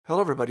Hello,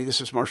 everybody. This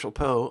is Marshall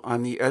Poe.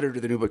 I'm the editor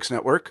of the New Books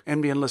Network.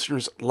 NBN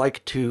listeners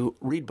like to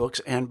read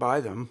books and buy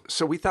them.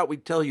 So we thought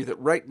we'd tell you that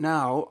right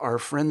now, our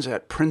friends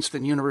at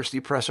Princeton University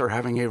Press are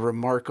having a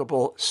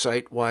remarkable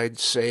site-wide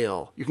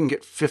sale. You can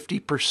get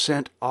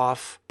 50%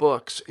 off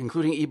books,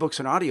 including ebooks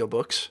and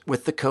audiobooks,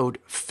 with the code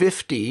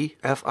 50,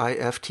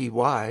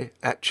 F-I-F-T-Y,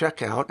 at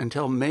checkout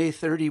until May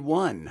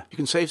 31. You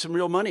can save some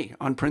real money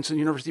on Princeton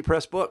University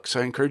Press books.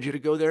 I encourage you to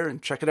go there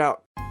and check it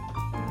out.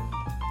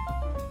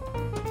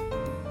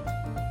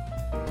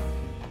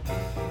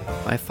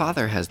 My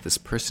father has this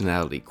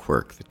personality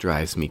quirk that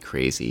drives me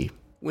crazy.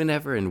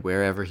 Whenever and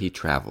wherever he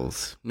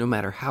travels, no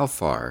matter how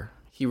far,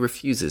 he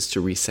refuses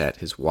to reset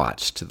his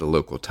watch to the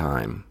local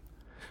time.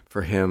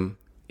 For him,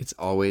 it's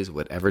always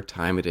whatever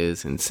time it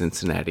is in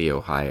Cincinnati,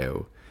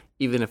 Ohio,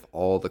 even if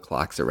all the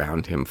clocks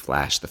around him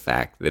flash the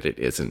fact that it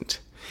isn't.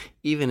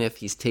 Even if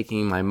he's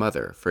taking my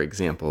mother, for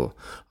example,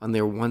 on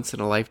their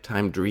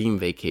once-in-a-lifetime dream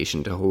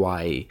vacation to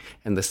Hawaii,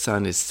 and the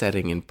sun is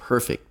setting in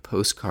perfect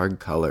postcard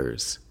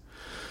colors.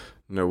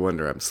 "No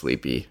wonder I'm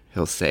sleepy,"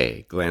 he'll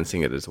say,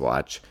 glancing at his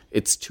watch.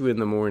 "It's 2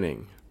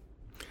 a.m.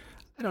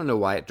 I don't know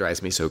why it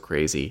drives me so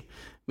crazy.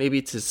 Maybe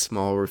it's his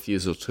small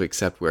refusal to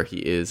accept where he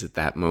is at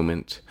that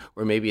moment,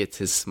 or maybe it's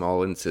his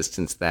small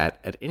insistence that,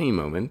 at any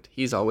moment,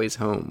 he's always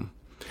home.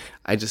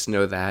 I just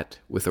know that,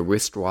 with a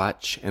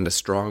wristwatch and a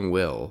strong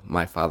will,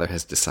 my father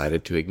has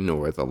decided to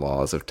ignore the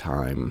laws of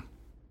time.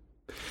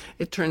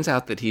 It turns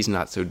out that he's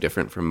not so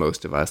different from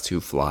most of us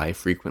who fly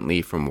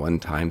frequently from one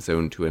time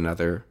zone to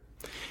another.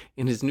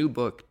 In his new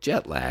book,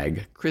 Jet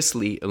Lag, Chris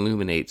Lee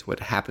illuminates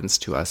what happens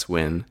to us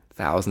when,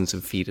 thousands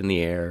of feet in the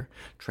air,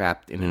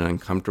 trapped in an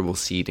uncomfortable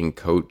seat in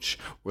coach,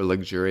 or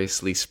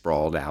luxuriously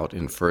sprawled out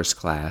in first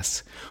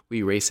class,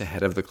 we race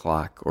ahead of the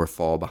clock or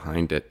fall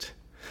behind it.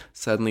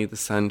 Suddenly the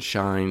sun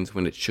shines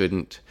when it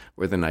shouldn't,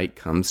 or the night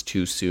comes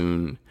too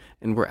soon,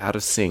 and we're out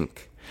of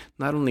sync,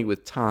 not only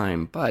with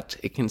time, but,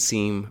 it can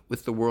seem,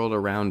 with the world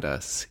around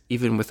us,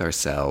 even with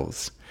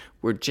ourselves.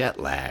 We're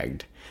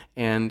jet-lagged.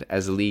 And,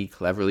 as Lee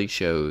cleverly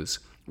shows,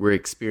 we're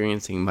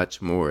experiencing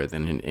much more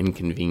than an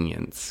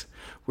inconvenience.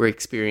 We're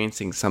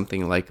experiencing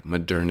something like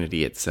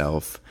modernity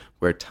itself,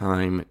 where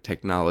time,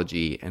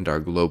 technology, and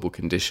our global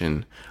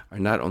condition are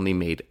not only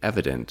made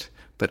evident,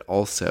 but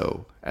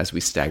also, as we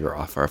stagger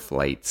off our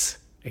flights,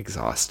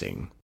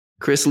 exhausting.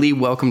 Chris Lee,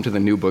 welcome to the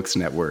New Books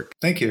Network.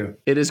 Thank you.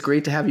 It is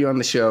great to have you on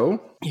the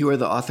show. You are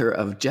the author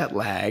of Jet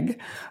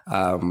Lag.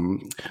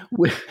 It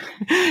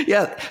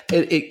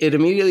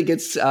immediately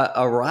gets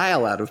a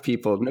rile out of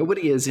people.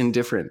 Nobody is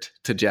indifferent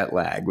to jet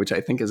lag, which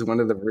I think is one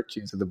of the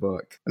virtues of the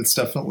book. It's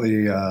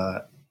definitely,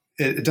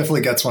 it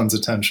definitely gets one's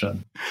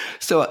attention.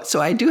 So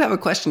I do have a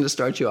question to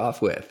start you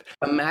off with.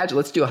 Imagine,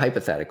 let's do a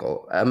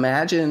hypothetical.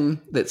 Imagine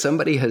that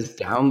somebody has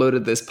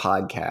downloaded this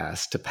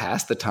podcast to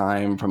pass the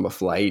time from a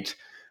flight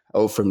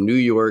from New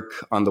York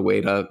on the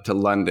way to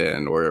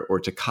London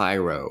or to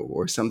Cairo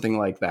or something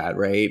like that,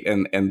 right?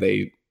 And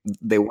they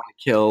want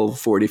to kill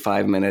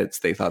 45 minutes.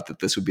 They thought that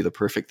this would be the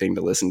perfect thing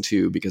to listen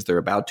to because they're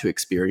about to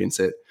experience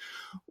it.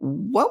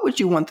 What would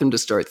you want them to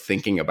start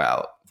thinking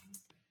about?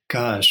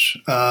 Gosh,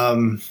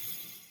 that's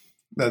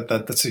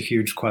a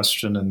huge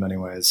question in many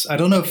ways. I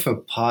don't know if a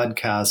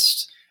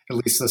podcast, at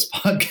least this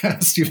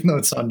podcast, even though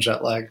it's on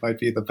jet lag, might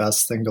be the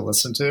best thing to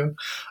listen to.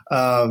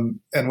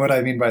 And what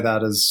I mean by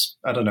that is,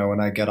 I don't know,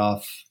 when I get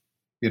off,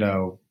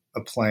 a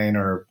plane,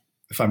 or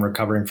if I'm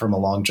recovering from a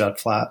long jet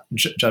flight,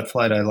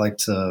 I like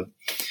to,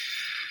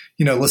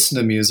 listen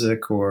to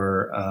music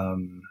or,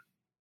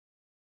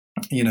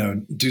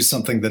 do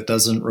something that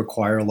doesn't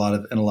require a lot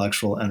of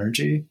intellectual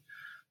energy.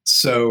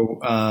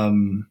 So,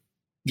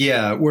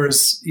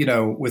 whereas,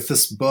 with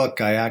this book,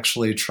 I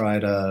actually try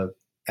to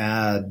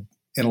add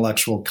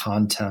intellectual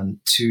content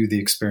to the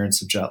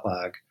experience of jet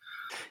lag.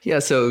 Yeah,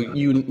 so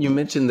you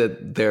mentioned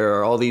that there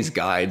are all these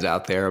guides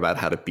out there about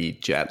how to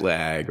beat jet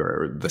lag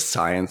or the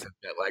science of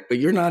jet lag, but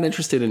you're not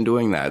interested in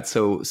doing that.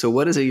 So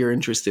what is it you're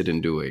interested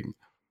in doing?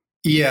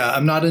 Yeah,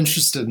 I'm not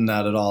interested in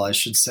that at all. I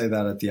should say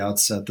that at the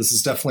outset. This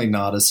is definitely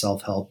not a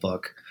self-help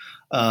book,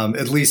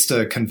 at least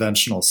a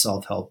conventional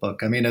self-help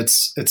book. I mean,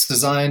 it's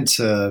designed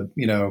to,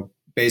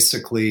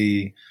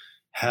 basically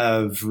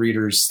have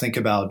readers think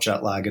about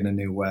jet lag in a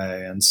new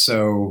way. And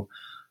so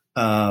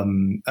I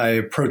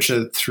approach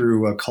it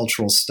through a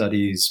cultural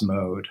studies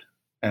mode.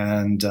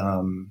 And,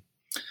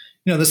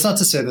 that's not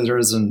to say that there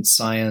isn't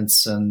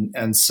science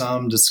and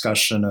some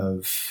discussion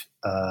of,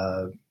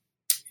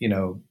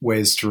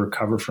 ways to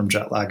recover from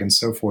jet lag and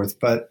so forth.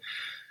 But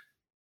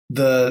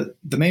the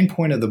main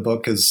point of the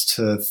book is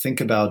to think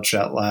about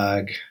jet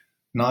lag,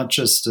 not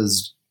just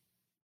as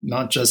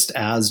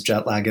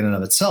jet lag in and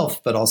of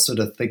itself, but also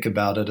to think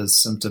about it as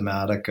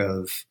symptomatic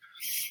of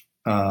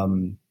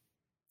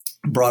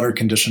broader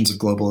conditions of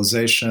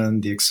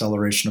globalization, the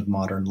acceleration of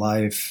modern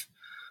life,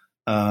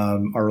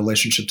 our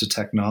relationship to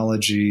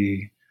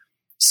technology.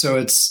 So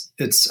I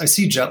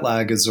see jet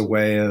lag as a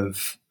way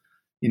of,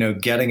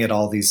 getting at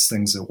all these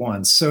things at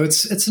once. So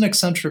it's an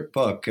eccentric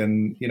book.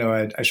 And,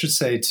 I should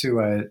say too,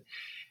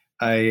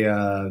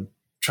 I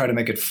try to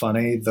make it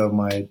funny, though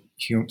my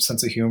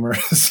sense of humor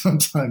is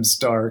sometimes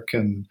dark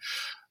and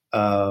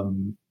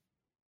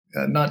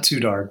not too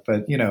dark,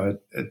 but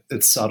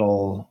it's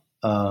subtle.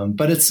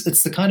 But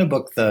it's the kind of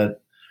book that,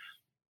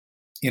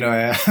 I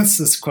asked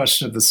this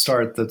question at the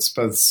start that's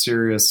both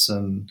serious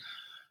and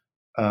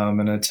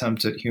an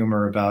attempt at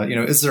humor about,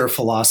 is there a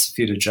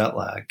philosophy to jet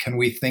lag? Can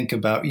we think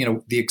about,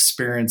 the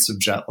experience of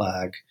jet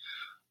lag?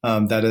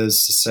 That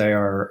is to say,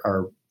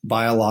 our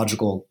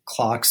biological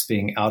clocks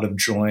being out of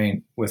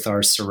joint with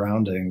our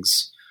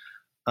surroundings.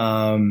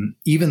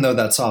 Even though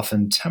that's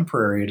often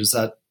temporary, does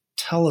that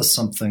tell us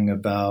something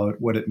about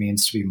what it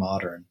means to be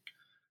modern?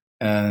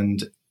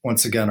 And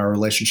once again, our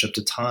relationship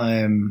to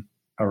time,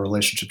 our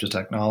relationship to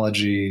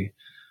technology,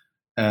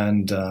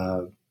 and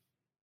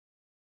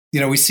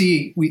we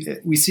see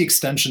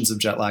extensions of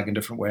jet lag in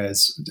different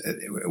ways.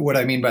 What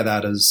I mean by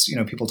that is,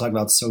 people talk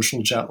about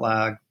social jet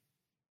lag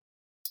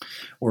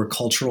or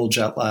cultural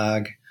jet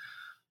lag.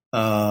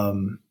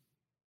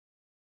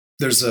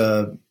 There's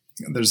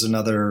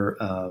another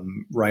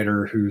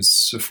writer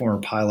who's a former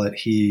pilot.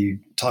 He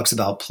talks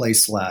about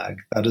place lag.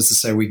 That is to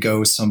say, we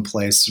go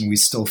someplace and we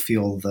still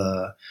feel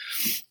the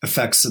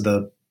effects of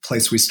the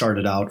place we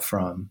started out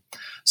from.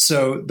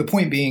 So the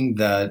point being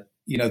that,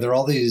 there are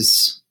all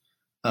these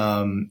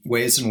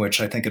ways in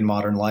which I think in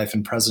modern life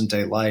and present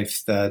day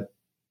life that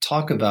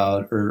talk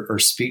about or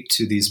speak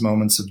to these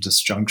moments of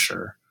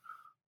disjuncture,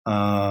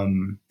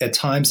 at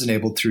times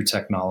enabled through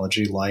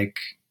technology, like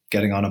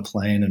getting on a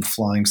plane and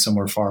flying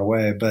somewhere far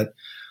away, but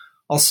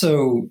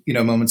also,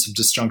 moments of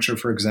disjuncture,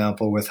 for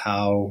example, with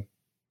how,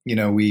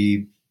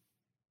 we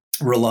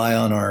rely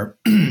on our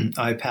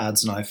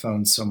iPads and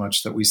iPhones so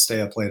much that we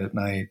stay up late at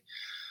night.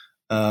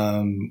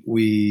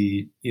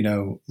 We,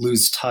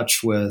 lose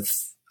touch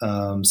with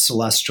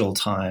celestial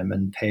time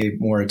and pay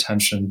more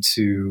attention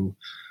to,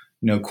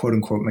 quote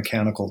unquote,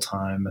 mechanical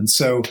time. And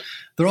so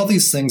there are all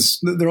these things,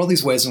 there are all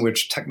these ways in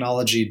which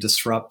technology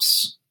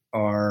disrupts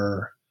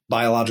our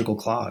biological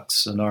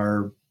clocks and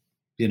our,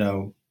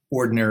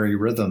 ordinary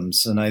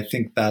rhythms. And I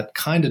think that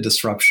kind of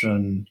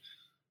disruption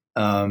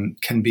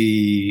can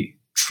be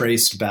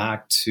traced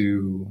back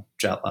to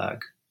jet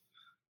lag.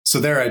 So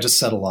there, I just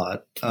said a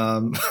lot.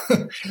 But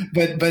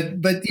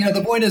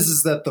the point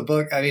is that the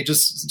book,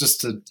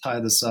 just to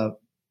tie this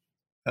up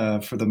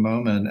for the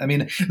moment,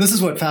 this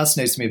is what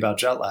fascinates me about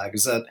jet lag,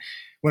 is that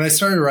when I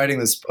started writing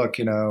this book,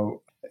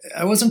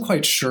 I wasn't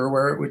quite sure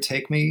where it would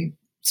take me,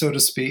 so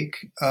to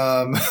speak.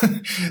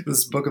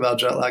 This book about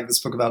jet lag, this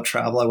book about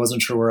travel, I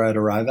wasn't sure where I'd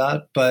arrive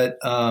at. But,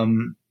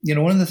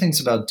 one of the things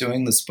about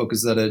doing this book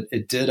is that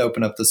it did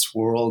open up this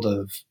world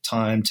of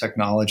time,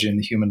 technology, and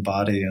the human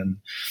body. And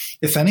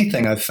if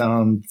anything, I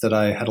found that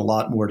I had a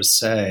lot more to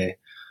say,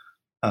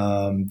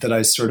 that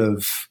I sort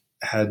of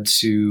had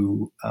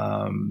to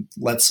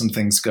let some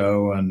things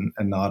go and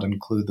not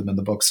include them in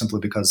the book, simply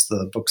because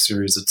the book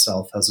series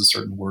itself has a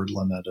certain word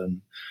limit,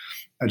 and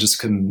I just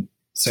couldn't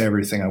say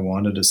everything I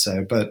wanted to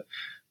say. But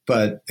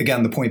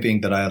again, the point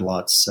being that I had a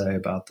lot to say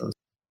about those.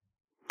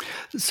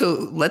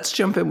 So let's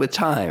jump in with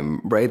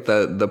time, right?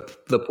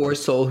 The poor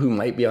soul who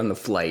might be on the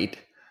flight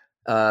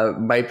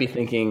might be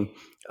thinking,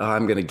 oh,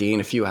 I'm going to gain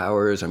a few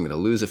hours, I'm going to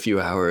lose a few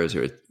hours,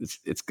 or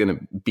it's going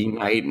to be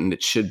night and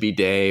it should be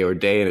day, or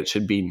day and it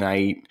should be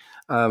night.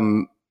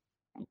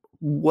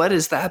 What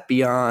is that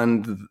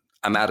beyond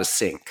I'm out of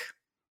sync?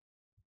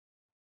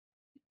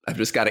 I've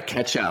just got to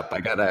catch up.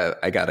 I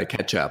gotta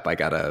catch up. I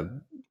gotta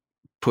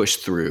push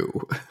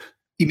through.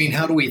 You mean,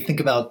 how do we think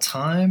about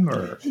time?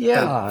 Or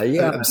yeah.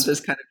 I'm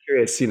just kind of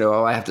curious.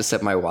 I have to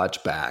set my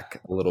watch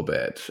back a little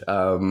bit.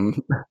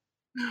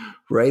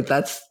 Right.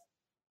 That's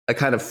a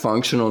kind of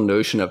functional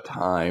notion of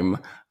time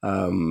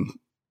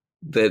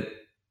that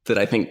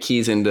I think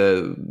keys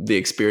into the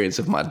experience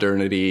of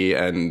modernity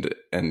and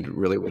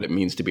really what it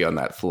means to be on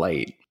that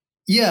flight.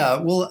 Yeah.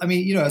 Well,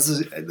 this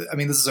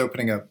is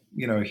opening up,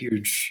 a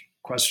huge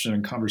question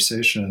and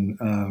conversation.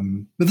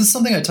 But this is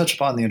something I touch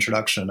upon in the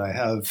introduction. I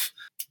have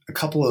a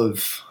couple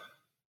of,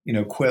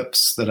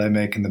 quips that I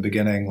make in the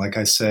beginning. Like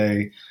I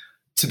say,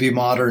 to be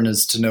modern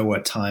is to know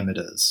what time it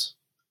is.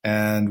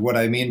 And what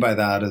I mean by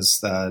that is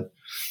that,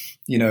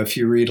 if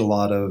you read a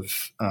lot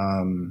of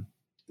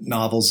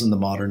novels in the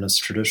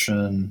modernist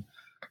tradition,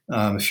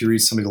 if you read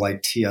somebody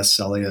like T.S.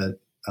 Eliot,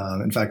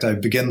 in fact, I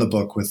begin the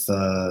book with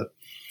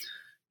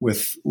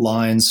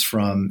lines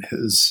from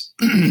his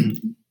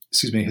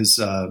his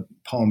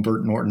poem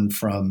Burnt Norton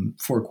from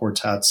Four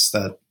Quartets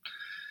that,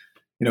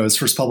 was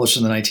first published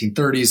in the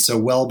 1930s, so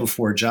well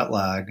before jet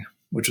lag,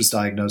 which was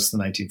diagnosed in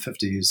the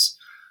 1950s.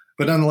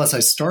 But nonetheless,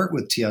 I start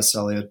with T.S.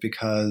 Eliot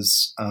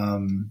because,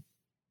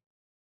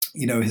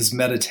 his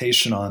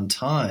meditation on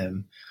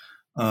time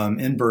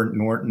in Burnt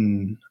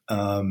Norton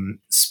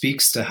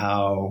speaks to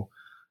how,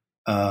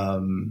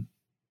 time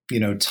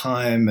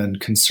and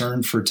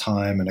concern for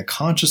time and a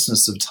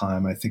consciousness of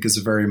time, I think, is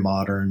a very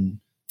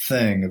modern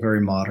thing, a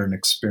very modern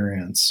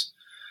experience.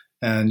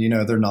 And,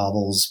 there are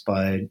novels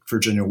by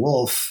Virginia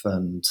Woolf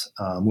and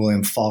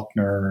William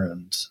Faulkner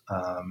and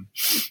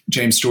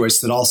James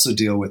Joyce that also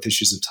deal with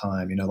issues of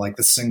time, like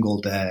The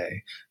Single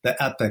Day,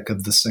 the epic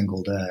of The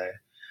Single Day.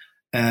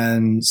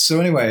 And so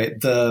anyway,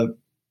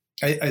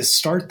 I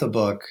start the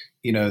book,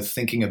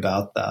 thinking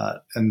about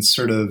that and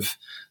sort of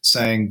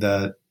saying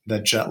that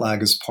jet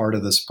lag is part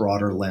of this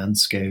broader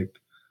landscape,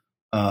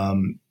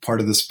 part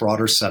of this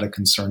broader set of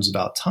concerns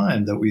about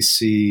time that we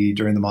see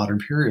during the modern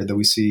period, that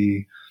we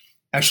see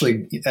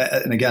actually,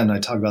 and again, I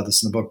talk about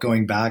this in the book,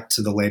 going back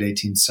to the late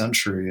 18th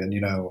century and,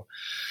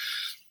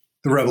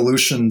 the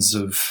revolutions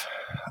of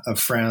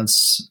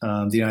France,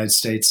 the United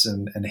States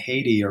and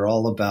Haiti are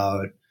all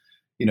about,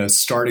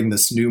 starting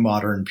this new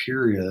modern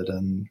period.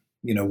 And,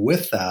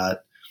 with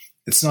that,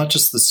 it's not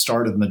just the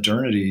start of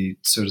modernity,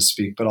 so to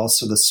speak, but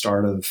also the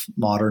start of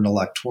modern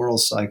electoral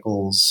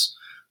cycles,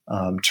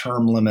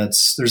 term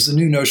limits. There's a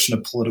new notion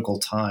of political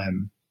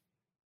time.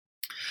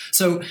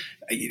 So,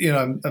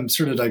 I'm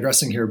sort of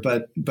digressing here,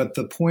 but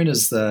the point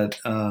is that,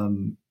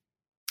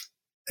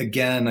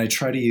 again, I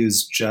try to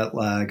use jet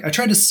lag. I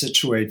try to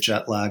situate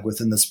jet lag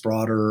within this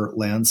broader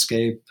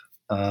landscape,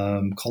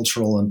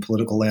 cultural and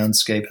political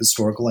landscape,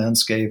 historical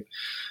landscape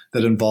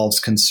that involves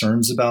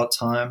concerns about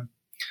time.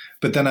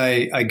 But then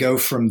I go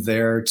from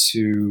there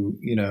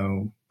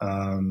to,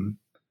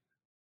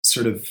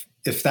 sort of,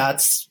 if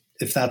that's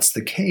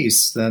the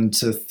case, then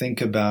to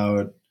think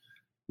about,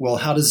 well,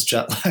 how does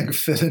jet lag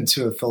fit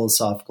into a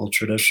philosophical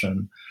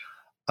tradition?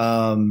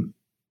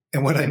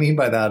 And what I mean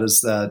by that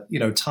is that,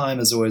 time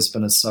has always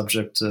been a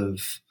subject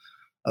of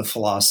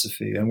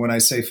philosophy. And when I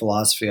say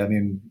philosophy, I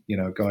mean,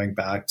 going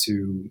back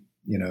to,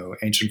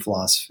 ancient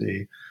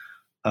philosophy.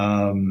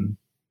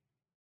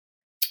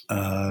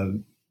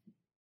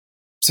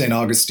 St.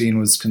 Augustine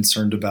was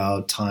concerned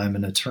about time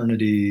and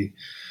eternity.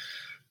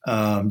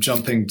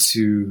 Jumping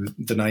to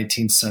the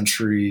 19th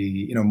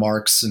century,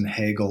 Marx and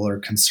Hegel are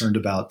concerned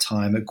about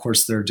time. Of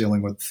course, they're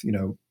dealing with,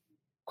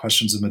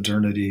 questions of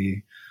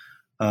modernity.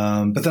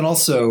 But then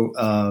also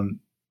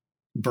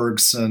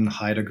Bergson,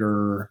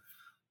 Heidegger,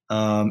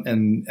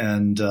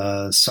 and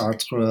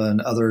Sartre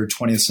and other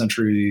 20th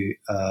century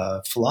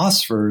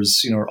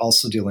philosophers, are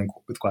also dealing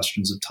with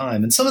questions of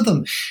time. And some of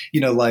them,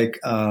 like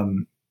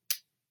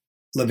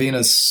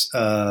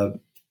Levinas,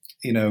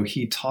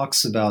 he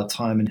talks about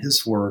time in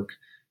his work,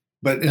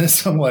 but in a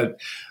somewhat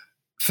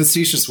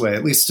facetious way,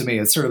 at least to me.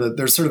 It's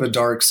there's sort of a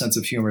dark sense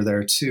of humor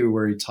there too,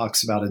 where he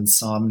talks about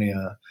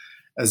insomnia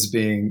as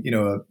being,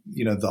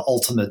 the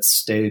ultimate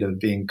state of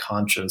being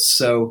conscious.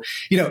 So,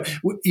 I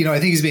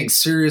think he's being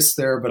serious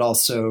there, but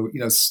also,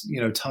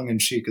 tongue in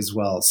cheek as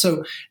well.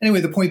 So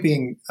anyway, the point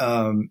being,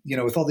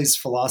 with all these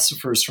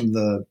philosophers from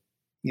the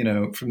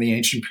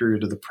ancient period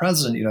to the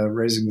present,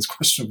 raising this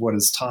question of what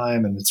is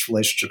time and its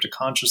relationship to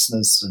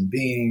consciousness and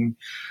being,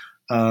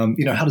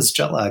 how does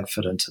jet lag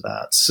fit into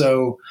that?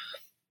 So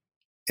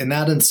in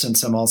that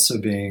instance, I'm also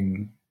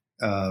being,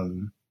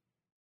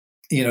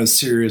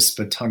 serious,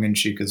 but tongue in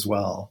cheek as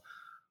well.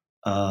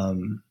 But,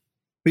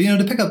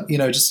 to pick up,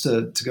 just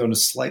to go in a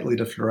slightly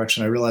different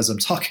direction, I realize I'm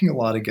talking a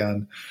lot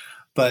again,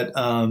 but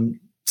to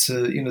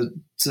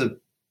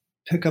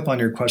pick up on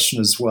your question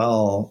as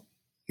well,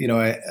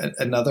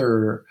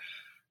 another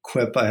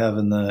quip I have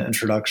in the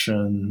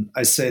introduction,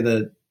 I say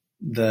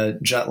that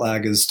jet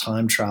lag is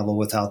time travel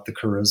without the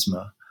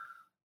charisma.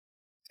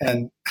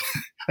 And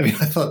I mean,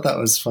 I thought that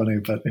was funny,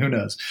 but who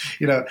knows?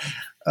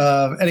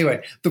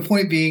 Anyway, the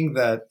point being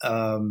that,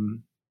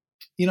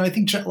 I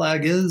think jet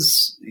lag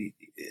is,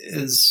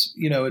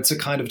 it's a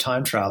kind of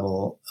time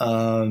travel.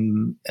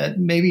 And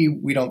maybe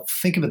we don't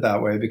think of it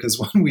that way because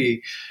when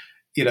we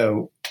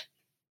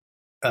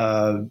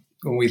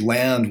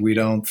land, we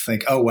don't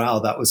think, oh, wow,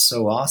 that was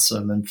so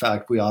awesome. In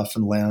fact, we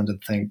often land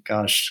and think,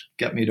 gosh,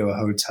 get me to a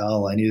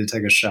hotel. I need to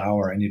take a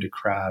shower. I need to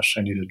crash.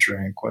 I need a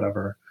drink,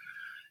 whatever.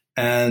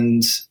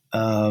 And,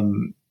 but,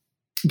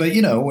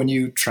 when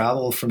you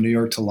travel from New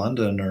York to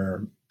London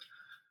or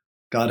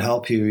God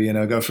help you,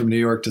 go from New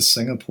York to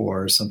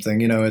Singapore or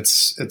something,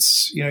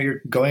 it's,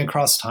 you're going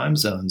across time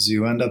zones.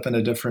 You end up in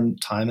a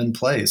different time and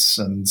place.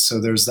 And so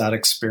there's that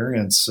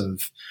experience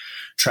of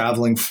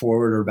traveling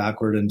forward or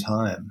backward in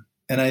time.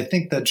 And I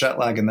think that jet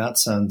lag in that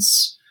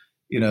sense,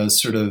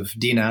 sort of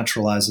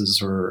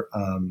denaturalizes or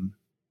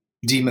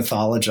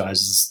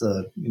demythologizes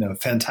the,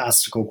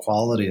 fantastical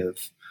quality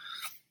of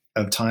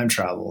time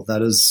travel.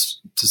 That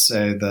is to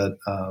say that,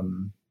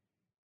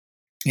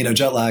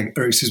 jet lag,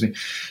 or excuse me,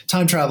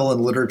 time travel in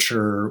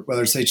literature,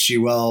 whether it's H.G.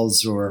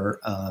 Wells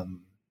or,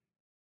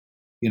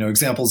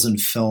 examples in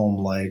film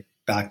like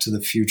Back to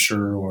the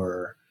Future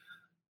or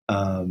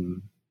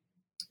The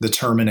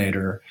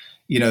Terminator,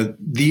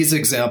 these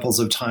examples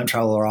of time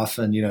travel are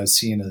often,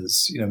 seen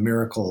as,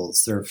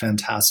 miracles. They're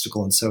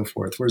fantastical and so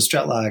forth, whereas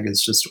jet lag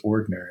is just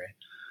ordinary.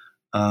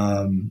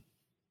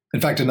 In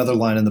fact, another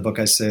line in the book,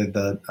 I say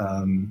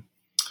that,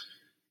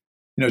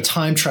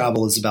 time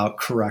travel is about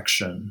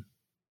correction.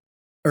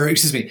 Or,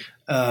 excuse me,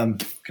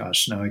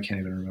 gosh, now I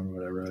can't even remember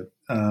what I wrote.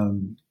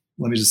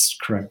 Let me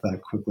just correct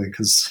that quickly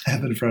because I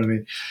have it in front of me.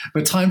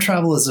 But time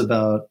travel is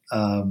about,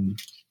 I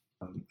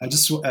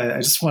just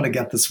want to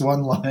get this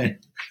one line.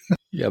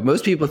 Yeah,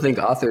 most people think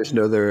authors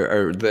know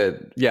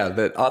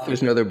that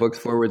authors know their books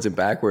forwards and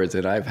backwards.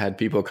 And I've had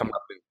people come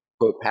up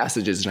quote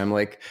passages, and I'm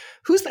like,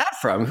 who's that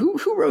from?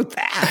 Who wrote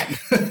that?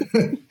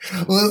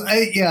 Well,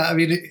 I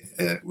mean,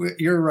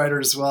 you're a writer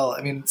as well.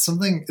 I mean,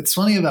 it's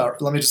funny about,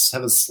 let me just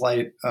have a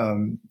slight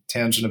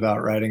tangent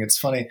about writing. It's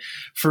funny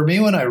for me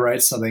when I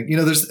write something,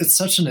 it's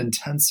such an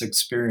intense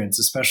experience,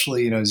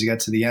 especially, as you get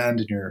to the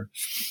end and you're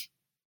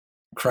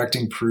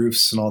correcting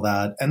proofs and all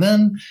that. And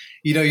then,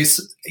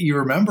 you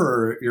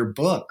remember your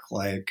book,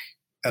 like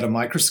at a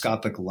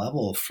microscopic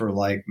level for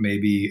like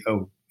maybe,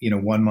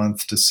 1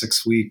 month to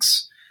 6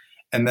 weeks.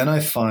 And then I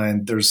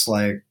find there's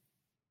like,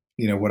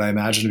 what I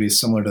imagine to be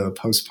similar to a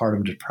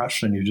postpartum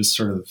depression. You just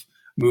sort of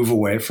move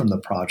away from the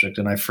project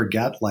and I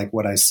forget like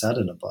what I said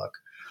in a book.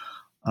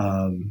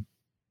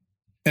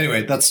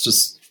 Anyway, that's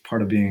just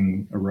part of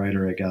being a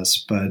writer, I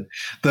guess. But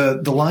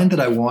the line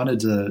that I wanted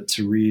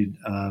to read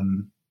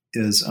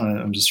is,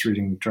 I'm just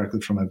reading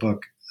directly from my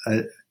book.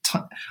 I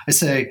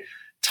say,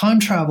 time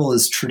travel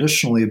is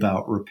traditionally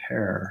about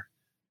repair.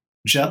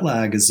 Jet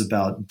lag is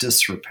about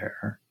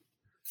disrepair.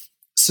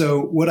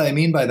 So what I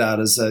mean by that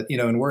is that,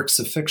 in works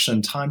of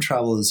fiction, time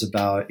travel is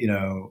about,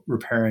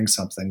 repairing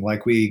something.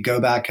 Like we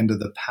go back into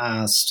the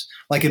past,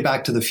 like in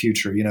Back to the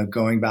Future,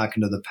 going back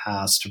into the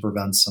past to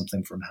prevent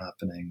something from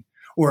happening.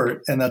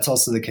 And that's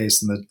also the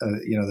case in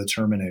the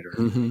Terminator,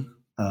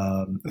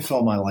 a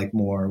film I like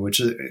more, which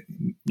is,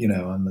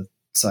 I'm a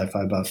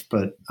sci-fi buff,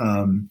 but,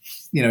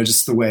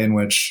 just the way in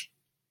which,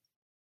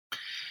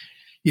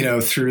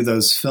 through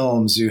those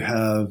films, you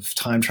have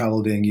time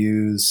travel being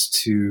used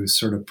to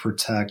sort of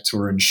protect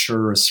or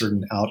ensure a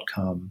certain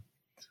outcome.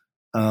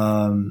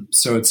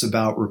 So it's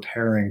about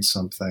repairing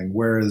something.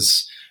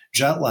 Whereas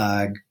jet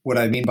lag, what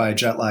I mean by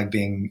jet lag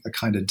being a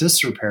kind of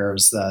disrepair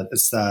is that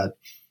it's that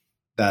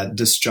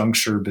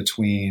disjuncture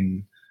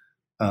between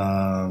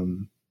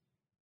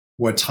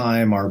what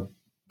time our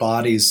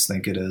bodies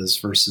think it is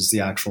versus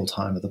the actual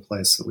time of the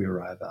place that we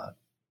arrive at.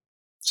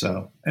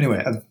 So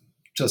anyway, I've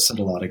just said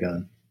a lot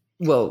again.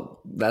 Well,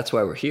 that's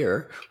why we're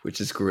here,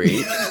 which is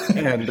great.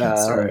 And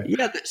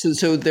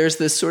so there's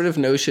this sort of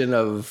notion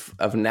of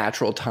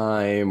natural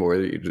time or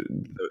the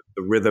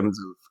rhythms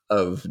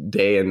of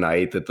day and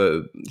night that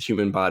the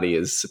human body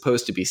is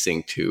supposed to be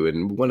synced to.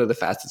 And one of the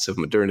facets of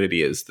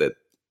modernity is that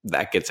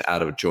gets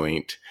out of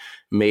joint,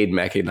 made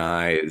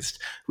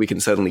mechanized. We can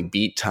suddenly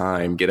beat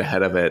time, get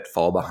ahead of it,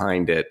 fall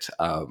behind it.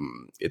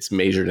 It's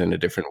measured in a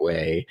different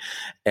way.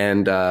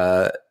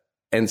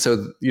 And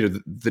so,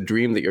 the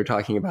dream that you're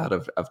talking about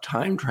of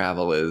time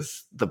travel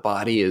is the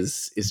body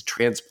is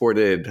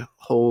transported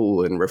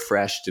whole and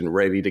refreshed and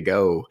ready to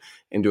go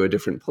into a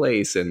different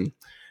place. And,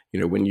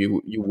 when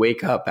you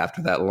wake up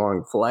after that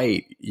long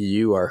flight,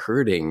 you are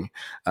hurting,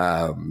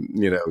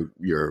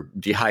 you're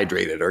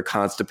dehydrated or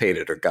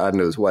constipated or God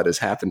knows what has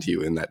happened to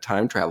you in that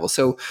time travel.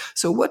 So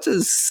what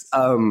does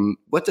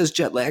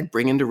jet lag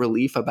bring into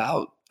relief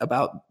about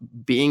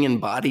being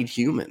embodied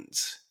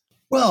humans?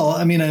 Well,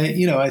 I mean,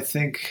 I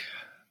think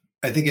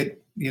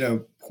it,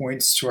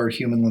 points to our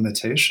human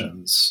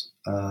limitations.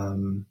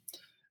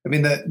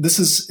 This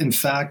is in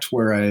fact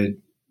where I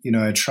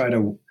try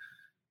to,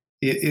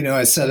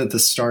 I said at the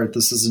start,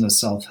 this isn't a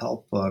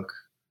self-help book.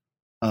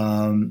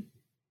 I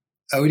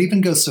would even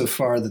go so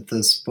far that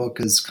this book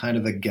is kind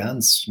of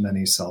against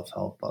many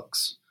self-help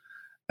books.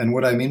 And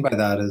what I mean by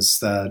that is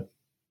that,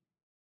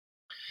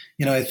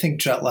 I think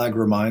jet lag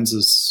reminds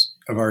us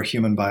of our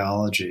human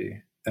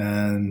biology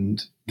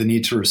and the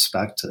need to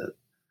respect it.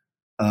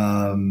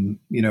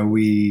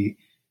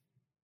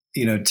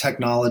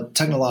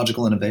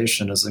 Technological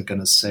innovation isn't going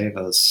to save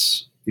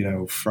us,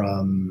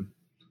 from,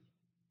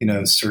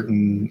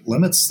 certain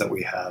limits that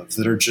we have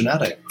that are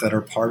genetic, that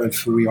are part of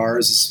who we are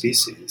as a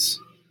species.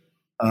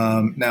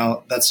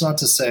 Now, that's not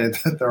to say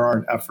that there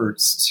aren't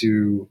efforts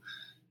to,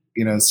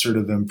 sort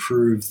of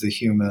improve the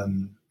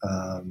human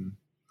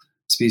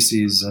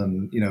species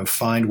and,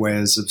 find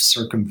ways of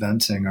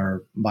circumventing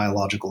our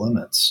biological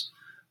limits.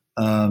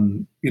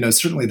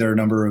 Certainly there are a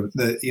number of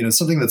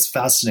something that's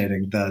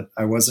fascinating that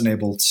I wasn't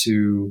able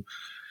to,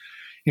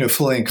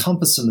 fully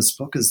encompass in this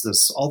book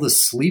is all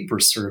this sleep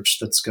research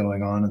that's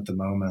going on at the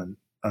moment.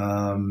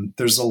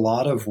 There's a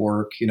lot of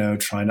work,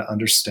 trying to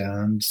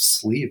understand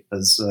sleep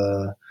as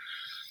a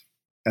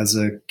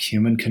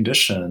human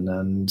condition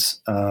and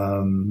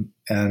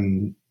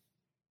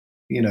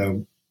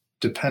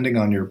depending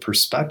on your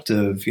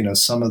perspective,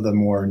 some of the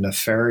more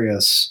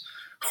nefarious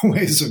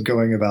ways of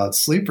going about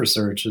sleep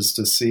research is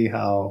to see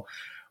how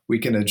we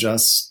can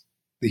adjust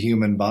the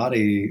human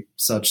body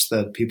such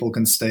that people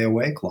can stay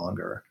awake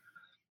longer.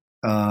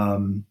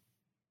 And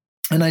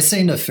I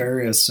say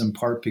nefarious in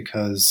part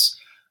because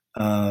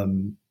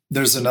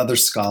there's another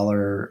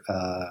scholar,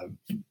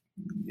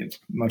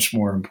 much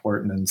more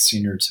important and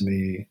senior to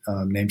me,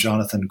 named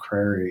Jonathan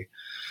Crary,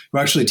 who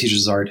actually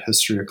teaches art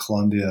history at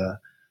Columbia.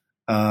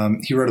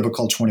 He wrote a book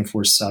called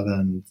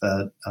 24/7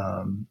 that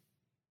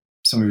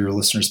some of your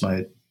listeners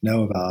might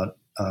know about.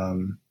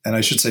 And I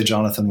should say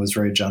Jonathan was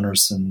very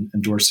generous in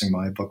endorsing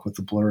my book with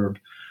the blurb.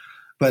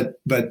 But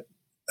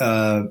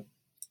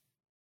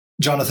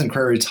Jonathan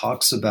Crary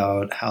talks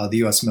about how the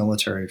U.S.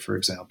 military, for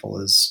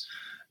example, is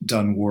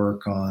done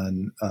work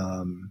on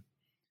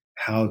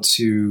how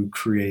to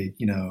create,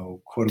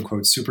 quote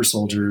unquote, super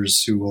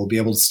soldiers who will be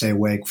able to stay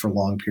awake for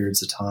long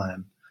periods of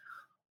time.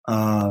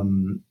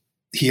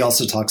 He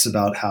also talks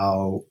about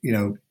how,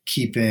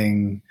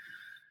 keeping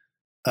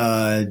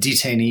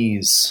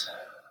detainees,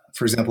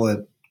 for example, at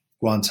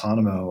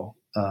Guantanamo,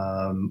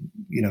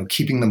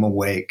 keeping them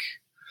awake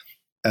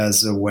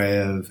as a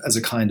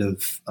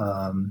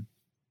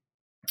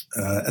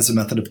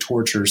method of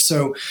torture.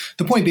 So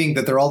the point being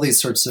that there are all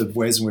these sorts of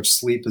ways in which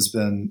sleep has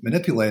been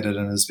manipulated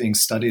and is being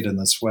studied in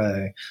this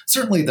way.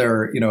 Certainly there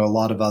are, a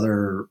lot of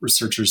other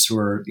researchers who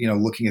are,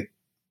 looking at,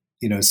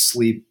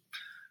 sleep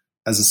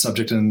as a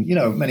subject in,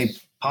 many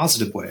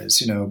positive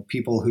ways,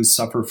 people who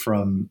suffer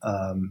from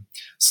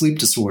sleep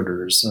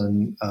disorders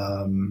and,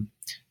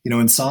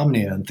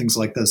 insomnia and things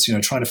like this,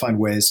 trying to find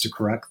ways to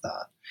correct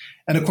that.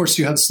 And of course,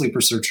 you have sleep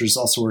researchers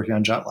also working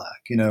on jet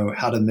lag,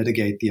 how to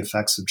mitigate the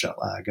effects of jet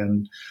lag.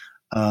 And,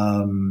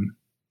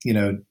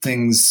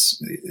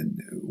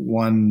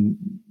 one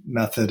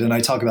method, and I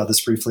talk about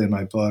this briefly in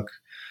my book,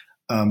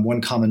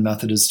 one common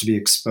method is to be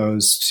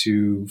exposed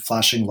to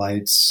flashing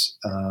lights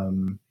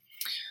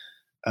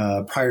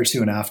prior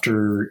to and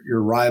after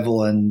your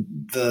arrival.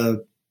 And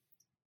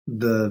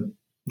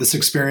this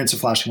experience of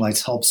flashing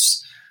lights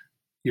helps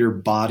your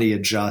body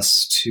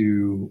adjust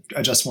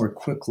more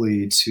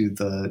quickly to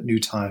the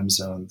new time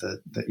zone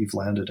that you've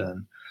landed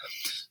in.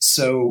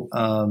 So,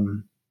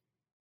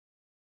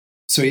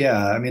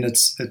 yeah, I mean,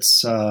 it's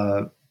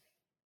to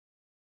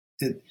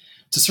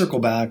circle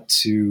back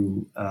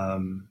to,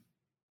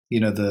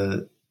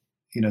 the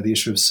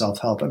issue of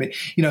self-help. I mean,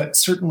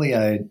 certainly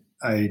I,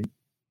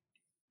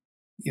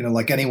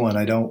 like anyone,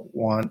 I don't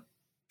want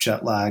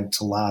jet lag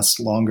to last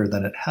longer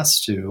than it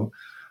has to.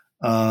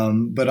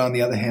 But on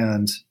the other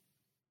hand,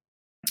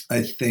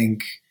 I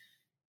think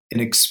in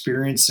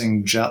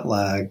experiencing jet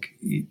lag,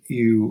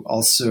 you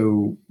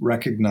also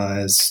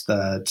recognize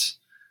that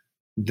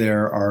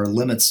there are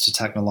limits to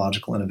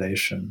technological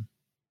innovation.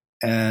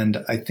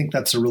 And I think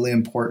that's a really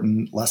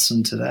important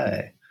lesson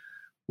today.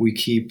 We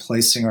keep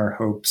placing our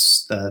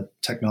hopes that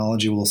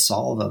technology will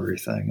solve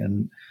everything,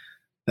 and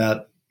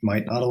that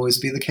might not always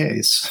be the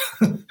case.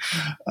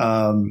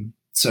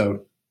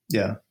 So,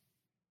 yeah.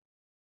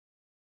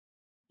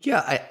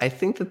 Yeah, I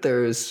think that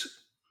there's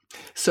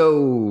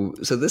so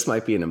this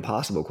might be an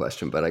impossible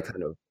question, but I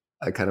kind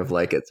of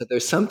like it. So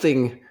there's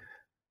something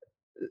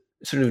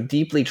sort of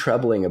deeply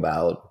troubling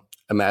about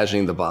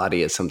imagining the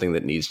body as something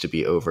that needs to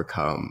be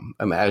overcome,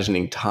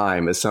 imagining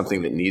time as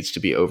something that needs to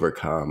be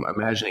overcome,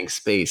 imagining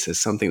space as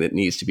something that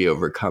needs to be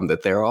overcome,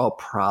 that they're all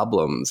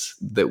problems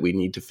that we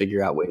need to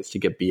figure out ways to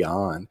get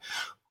beyond.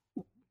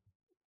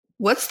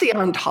 What's the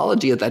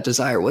ontology of that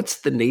desire?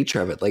 What's the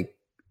nature of it? Like,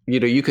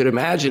 you could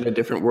imagine a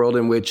different world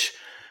in which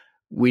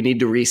we need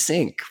to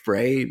resync,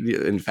 right?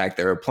 In fact,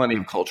 there are plenty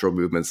of cultural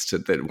movements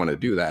that want to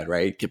do that,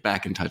 right? Get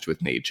back in touch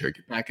with nature,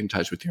 get back in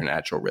touch with your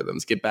natural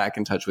rhythms, get back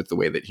in touch with the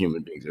way that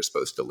human beings are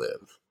supposed to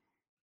live.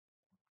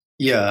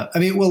 Yeah. I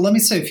mean, well, let me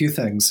say a few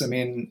things. I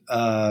mean,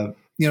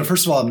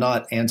 first of all, I'm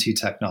not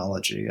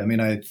anti-technology. I mean,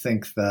 I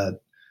think that,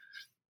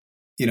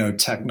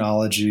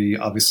 technology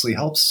obviously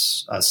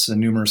helps us in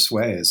numerous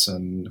ways.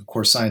 And of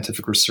course,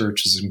 scientific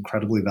research is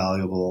incredibly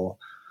valuable.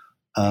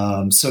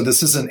 So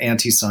this isn't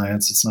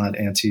anti-science. It's not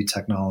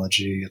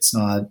anti-technology. It's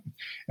not,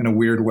 in a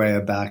weird way,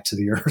 a back to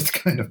the earth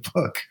kind of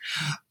book.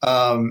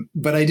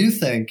 But I do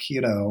think,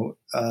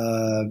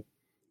 I'm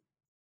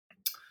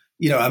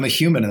a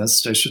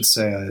humanist. I should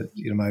say,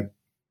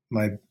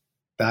 my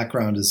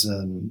background is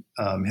in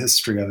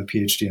history. I have a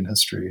PhD in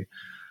history.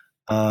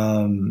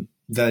 That,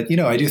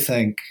 I do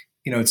think,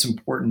 it's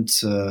important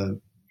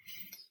to,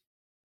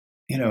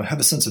 have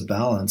a sense of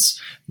balance.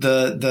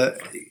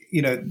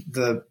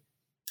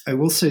 I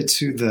will say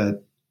too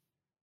that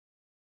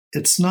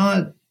it's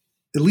not,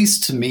 at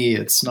least to me,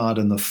 it's not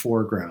in the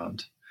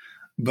foreground,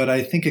 but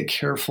I think a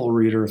careful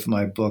reader of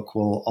my book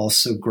will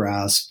also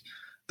grasp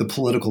the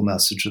political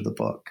message of the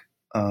book.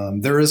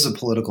 There is a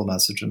political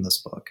message in this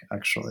book,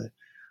 actually.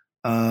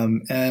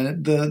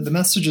 And the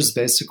message is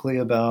basically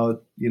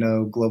about,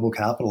 global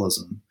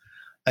capitalism.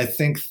 I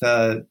think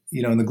that,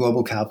 in the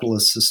global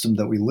capitalist system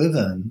that we live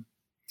in,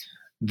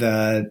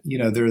 that,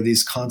 there are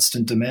these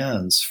constant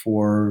demands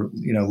for,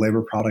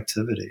 labor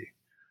productivity,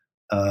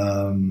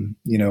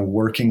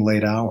 working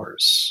late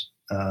hours,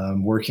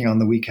 working on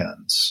the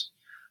weekends,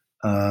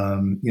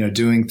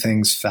 doing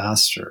things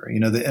faster.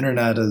 The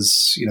internet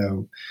has,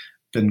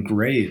 been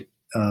great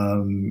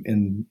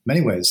in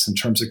many ways in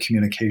terms of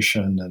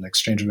communication and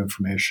exchange of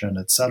information,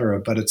 et cetera,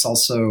 but it's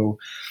also,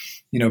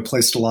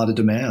 placed a lot of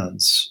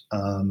demands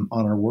on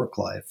our work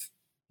life.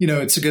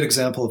 It's a good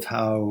example of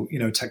how,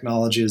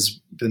 technology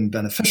has been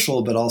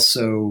beneficial, but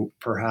also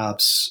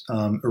perhaps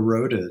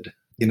eroded,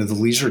 the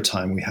leisure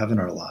time we have in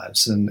our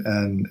lives.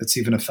 And it's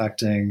even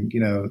affecting,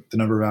 the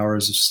number of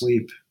hours of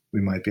sleep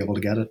we might be able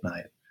to get at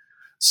night.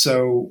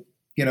 So,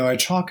 I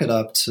chalk it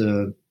up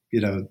to,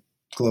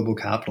 global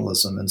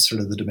capitalism and sort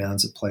of the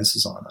demands it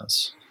places on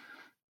us.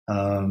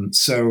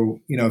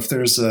 So, if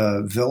there's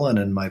a villain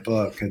in my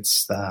book,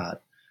 it's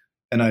that.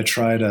 and I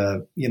try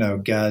to,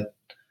 get,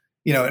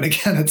 and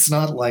again, it's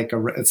not like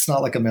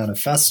a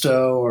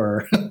manifesto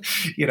or,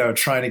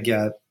 trying to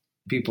get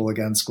people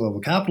against global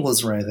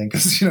capitalism or anything,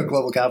 because,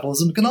 global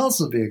capitalism can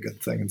also be a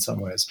good thing in some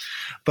ways.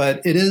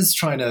 But it is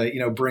trying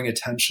to, bring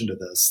attention to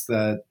this,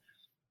 that,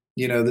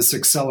 this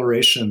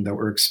acceleration that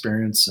we're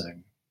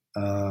experiencing.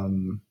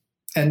 And,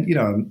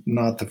 I'm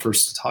not the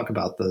first to talk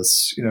about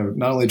this,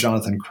 not only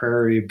Jonathan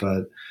Crary,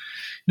 but,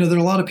 there are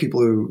a lot of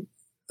people who,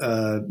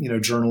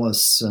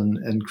 journalists and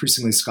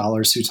increasingly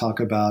scholars who talk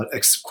about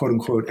quote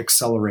unquote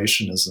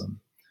accelerationism,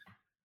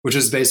 which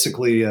is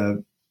basically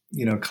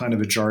kind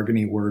of a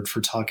jargony word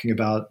for talking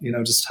about,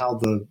 just how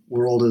the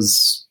world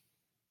is,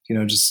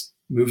 just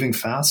moving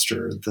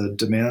faster. The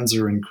demands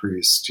are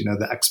increased,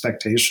 the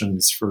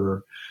expectations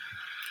for,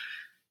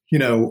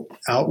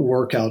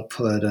 work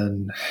output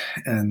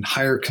and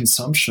higher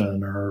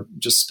consumption are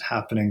just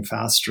happening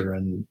faster.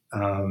 And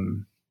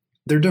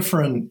they're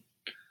different,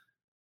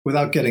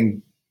 without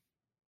getting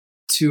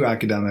too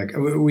academic.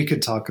 We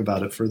could talk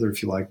about it further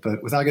if you like,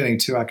 but without getting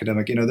too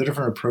academic, there are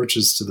different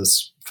approaches to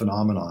this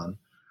phenomenon.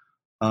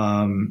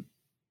 And,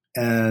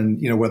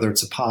 whether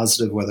it's a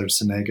positive, whether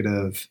it's a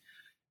negative.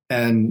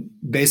 And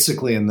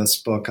basically in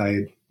this book,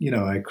 I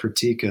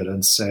critique it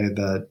and say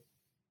that,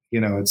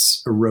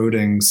 it's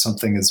eroding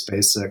something as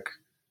basic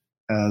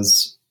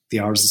as the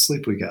hours of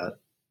sleep we get.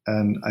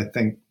 And I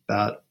think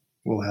that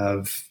will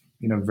have,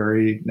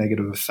 very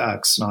negative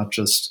effects, not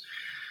just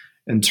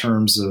in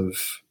terms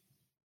of,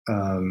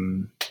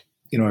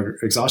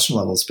 exhaustion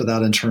levels, but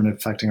that in turn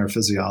affecting our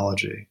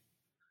physiology.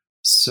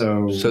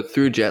 So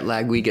through jet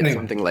lag, we get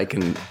something like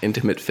an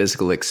intimate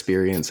physical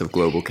experience of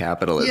global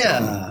capitalism.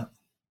 Yeah.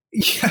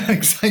 Yeah,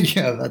 exactly.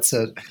 Yeah, that's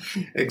it.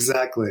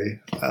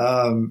 Exactly.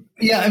 The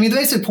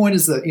basic point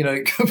is that,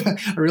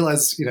 I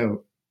realize,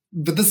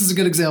 but this is a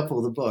good example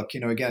of the book,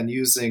 again,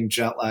 using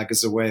jet lag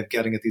as a way of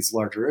getting at these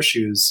larger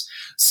issues.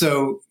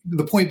 So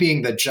the point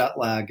being that jet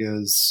lag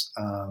is,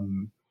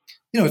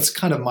 it's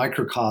kind of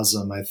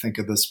microcosm, I think,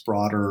 of this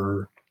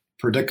broader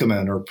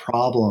predicament or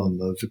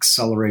problem of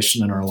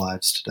acceleration in our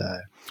lives today.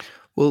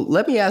 Well,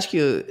 let me ask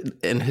you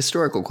an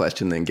historical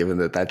question then, given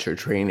that that's your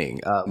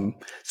training.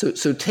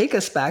 So take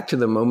us back to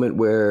the moment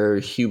where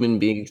human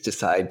beings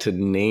decide to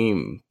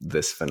name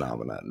this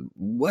phenomenon.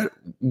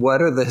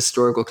 What are the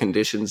historical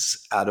conditions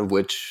out of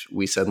which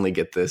we suddenly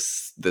get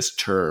this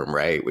term,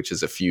 right, which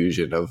is a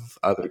fusion of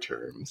other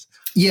terms?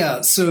 Yeah,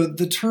 so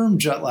the term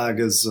jet lag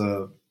is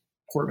a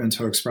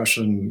portmanteau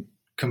expression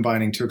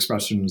combining two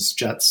expressions,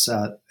 jet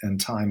set and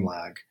time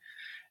lag.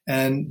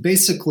 And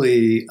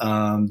basically,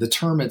 the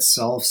term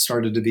itself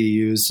started to be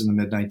used in the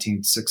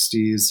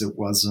mid-1960s. It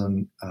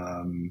wasn't,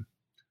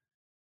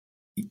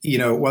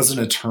 it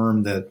wasn't a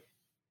term that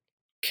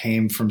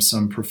came from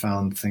some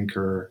profound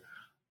thinker.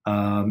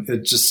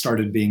 It just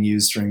started being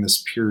used during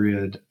this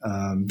period.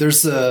 There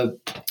is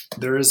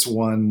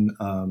one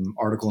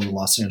article in the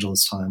Los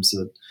Angeles Times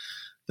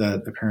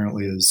that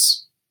apparently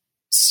is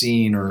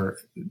seen, or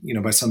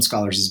by some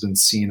scholars has been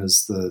seen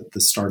as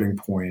the starting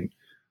point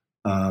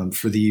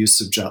for the use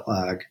of jet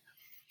lag,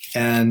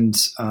 and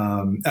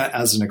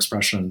as an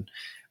expression.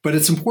 But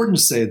it's important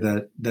to say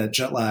that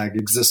jet lag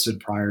existed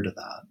prior to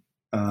that.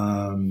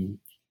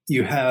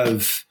 You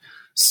have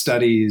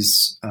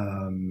studies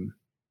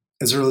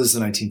as early as the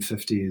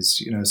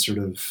 1950s, sort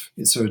of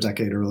a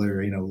decade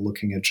earlier,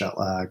 looking at jet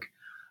lag.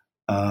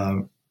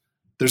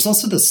 There's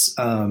also this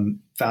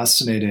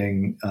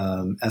fascinating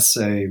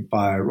essay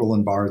by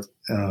Roland Barthes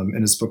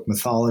in his book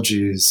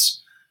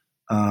Mythologies.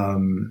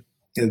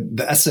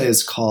 The essay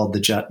is called The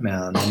Jet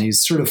Man, and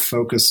he's sort of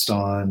focused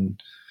on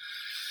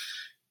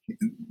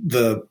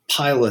the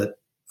pilot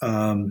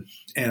and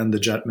the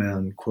jet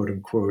man, quote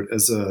unquote,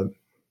 as a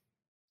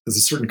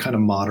certain kind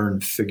of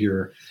modern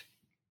figure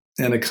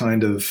and a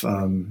kind of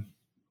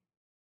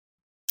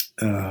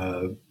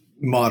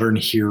modern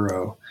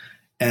hero.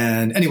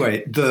 And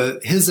anyway,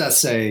 his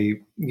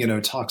essay,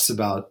 talks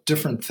about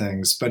different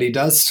things, but he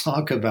does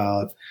talk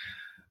about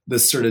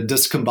this sort of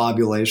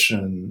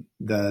discombobulation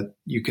that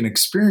you can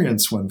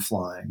experience when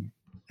flying.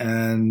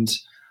 And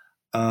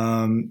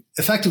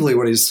effectively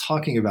what he's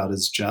talking about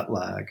is jet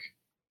lag.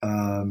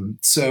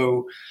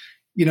 So,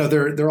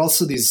 there are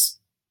also these,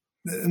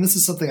 and this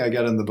is something I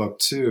get in the book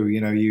too,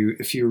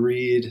 if you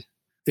read,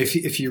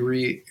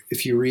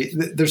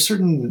 there's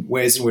certain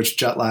ways in which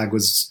jet lag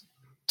was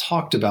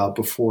talked about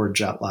before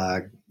jet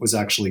lag was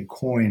actually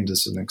coined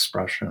as an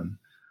expression.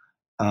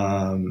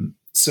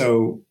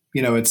 So,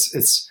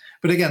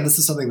 but again, this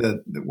is something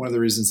that one of the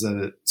reasons that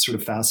it sort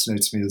of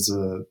fascinates me as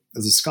a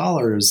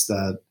scholar is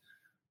that,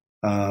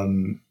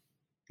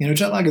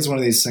 jet lag is one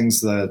of these things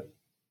that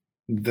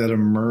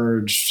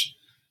emerged,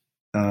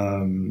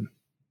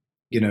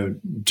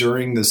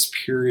 during this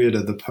period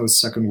of the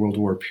post-Second World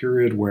War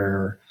period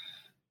where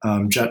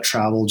jet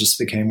travel just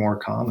became more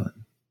common.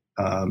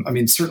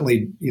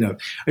 Certainly,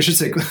 I should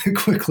say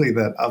quickly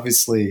that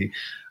obviously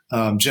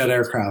jet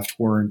aircraft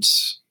weren't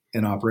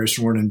in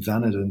operation, weren't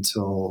invented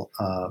until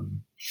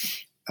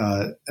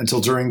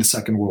until during the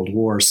Second World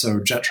War. So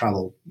jet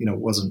travel,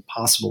 wasn't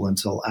possible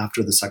until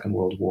after the Second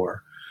World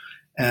War.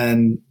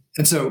 And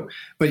so,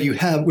 but you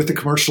have, with the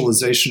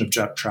commercialization of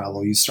jet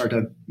travel, you start to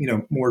have,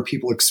 more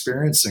people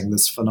experiencing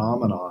this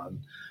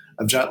phenomenon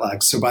of jet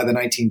lag. So by the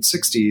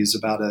 1960s,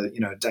 about a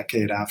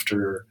decade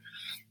after,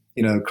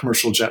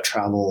 commercial jet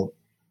travel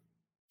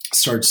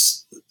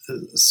starts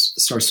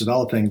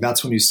developing,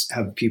 that's when you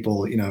have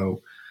people,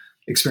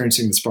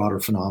 experiencing this broader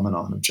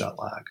phenomenon of jet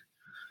lag.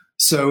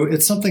 So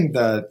it's something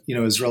that,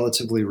 is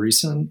relatively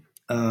recent.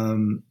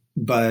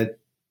 But,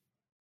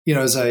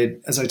 as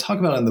I talk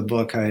about in the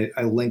book, I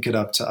link it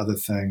up to other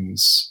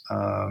things.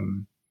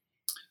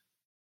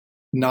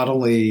 Not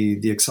only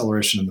the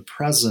acceleration in the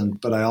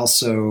present, but I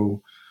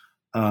also,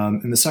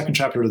 in the second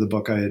chapter of the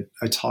book, I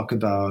talk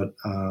about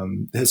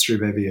the history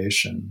of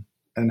aviation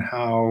and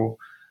how,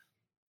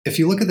 if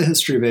you look at the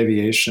history of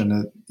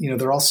aviation,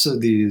 there are also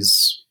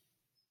these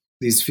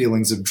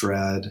feelings of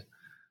dread,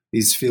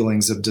 these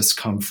feelings of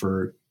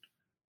discomfort,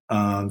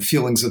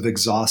 feelings of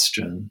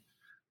exhaustion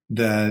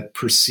that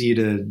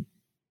preceded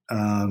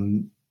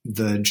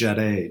the jet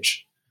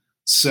age.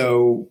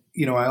 So,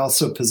 I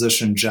also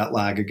position jet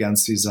lag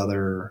against these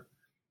other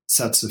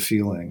sets of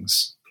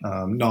feelings,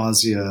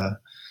 nausea,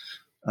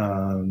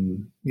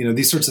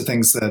 these sorts of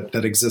things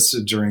that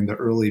existed during the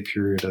early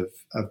period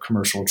of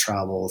commercial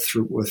travel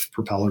with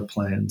propeller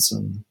planes.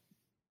 And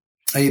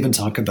I even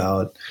talk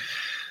about,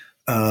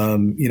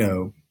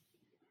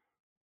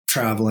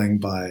 traveling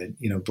by,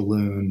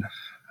 balloon.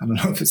 I don't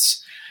know if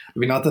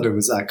not that it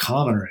was that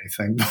common or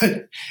anything,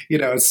 but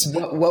it's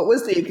what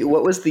was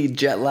the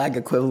jet lag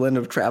equivalent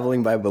of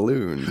traveling by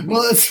balloon?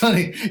 Well, it's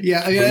funny,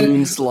 yeah.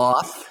 Balloon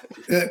sloth.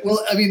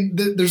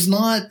 There's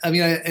not.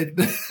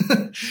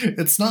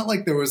 It's not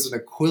like there was an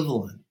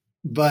equivalent,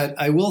 but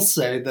I will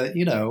say that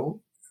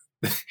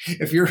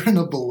if you're in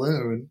a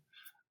balloon,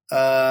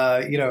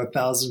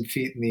 1,000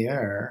 feet in the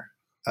air,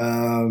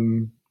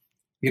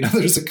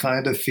 there's a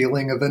kind of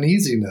feeling of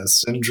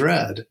uneasiness and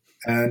dread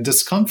and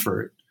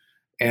discomfort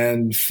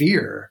and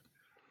fear.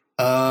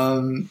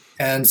 And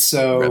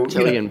so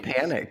reptilian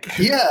panic.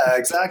 Yeah,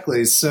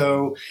 exactly.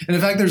 So, and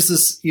in fact, there's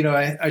this,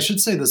 I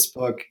should say this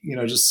book,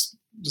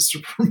 just to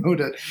promote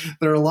it,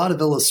 there are a lot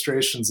of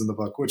illustrations in the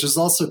book, which is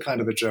also kind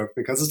of a joke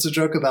because it's a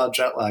joke about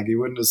jet lag. You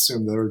wouldn't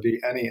assume there would be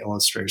any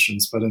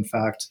illustrations, but in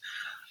fact,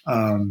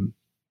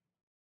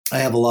 I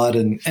have a lot.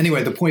 And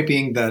anyway, the point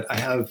being that I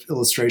have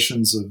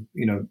illustrations of,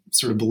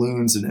 sort of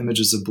balloons and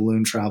images of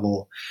balloon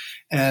travel.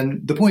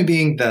 And the point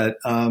being that,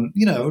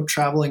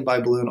 traveling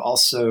by balloon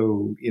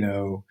also,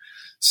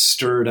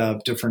 stirred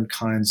up different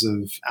kinds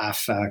of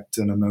affect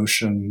and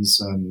emotions.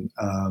 And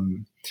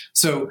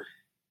so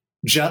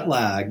jet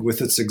lag,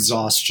 with its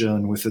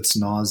exhaustion, with its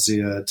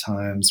nausea at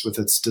times, with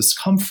its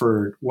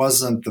discomfort,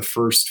 wasn't the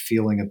first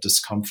feeling of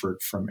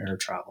discomfort from air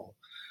travel.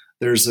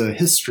 There's a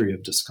history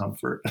of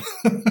discomfort.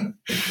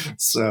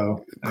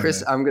 So,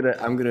 Chris, I'm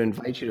gonna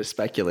invite you to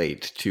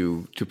speculate,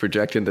 to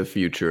project in the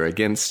future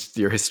against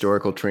your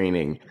historical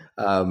training.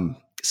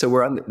 So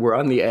we're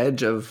on the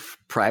edge of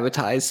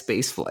privatized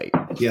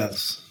spaceflight.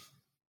 Yes,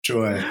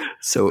 joy.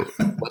 So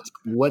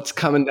what's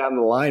coming down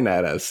the line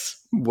at us?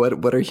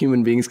 What are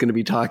human beings going to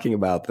be talking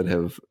about that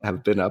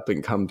have been up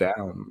and come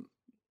down?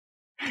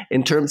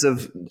 In terms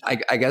of,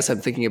 I guess I'm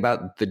thinking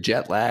about the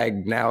jet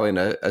lag now in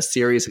a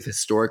series of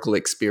historical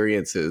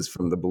experiences,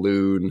 from the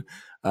balloon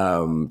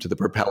to the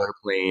propeller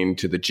plane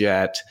to the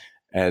jet,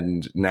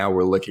 and now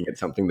we're looking at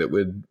something that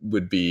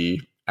would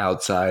be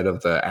outside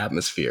of the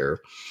atmosphere.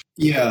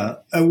 Yeah.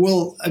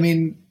 Well, let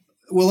me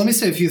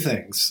say a few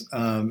things.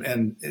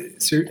 And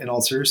in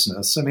all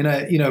seriousness, I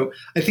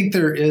think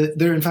there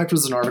in fact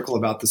was an article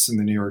about this in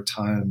the New York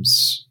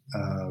Times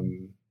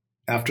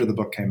after the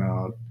book came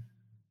out.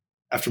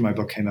 After my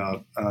book came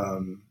out,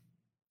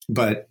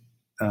 but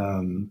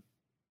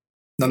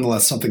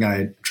nonetheless, something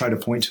I try to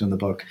point to in the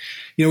book.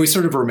 We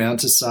sort of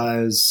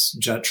romanticize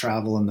jet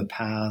travel in the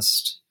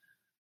past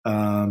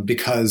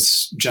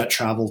because jet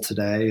travel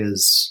today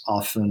is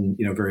often,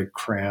 very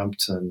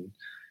cramped, and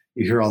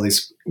you hear all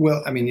these.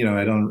 Well, I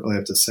don't really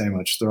have to say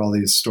much. There are all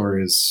these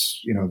stories,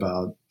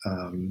 about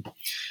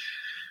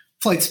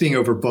flights being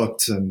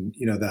overbooked, and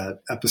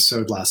that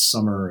episode last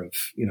summer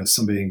of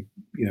somebody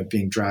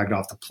being dragged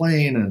off the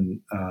plane, and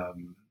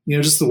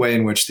just the way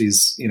in which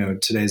these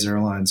today's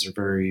airlines are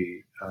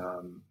very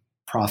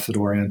profit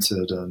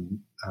oriented and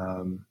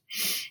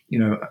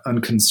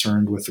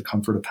unconcerned with the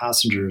comfort of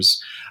passengers.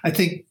 I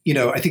think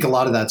a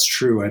lot of that's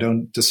true. I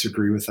don't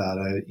disagree with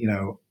that.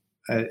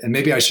 And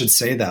maybe I should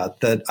say that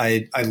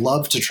I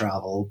love to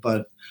travel,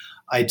 but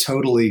I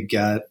totally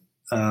get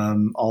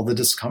all the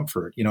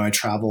discomfort. I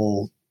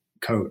travel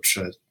coach.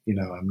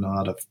 I'm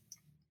not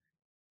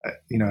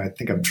I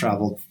think I've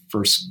traveled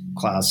first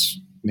class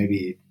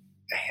maybe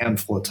a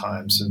handful of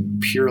times,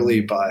 and purely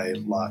by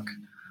luck.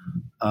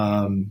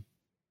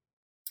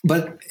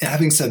 But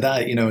having said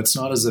that, it's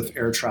not as if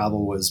air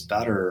travel was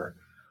better,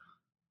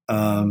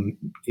 prior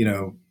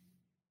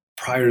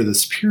to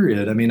this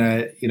period.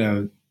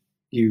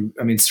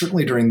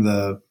 Certainly during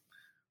the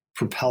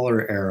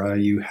propeller era,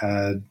 you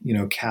had,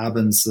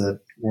 cabins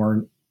that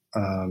weren't,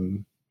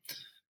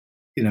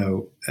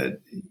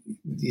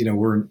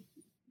 weren't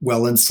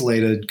well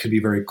insulated, could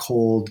be very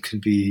cold, could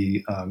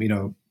be,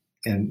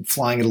 and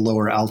flying at a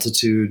lower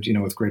altitude,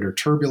 with greater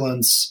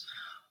turbulence.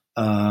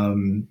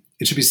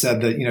 It should be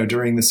said that,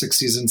 during the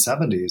 60s and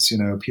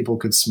 70s, people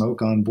could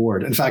smoke on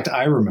board. In fact,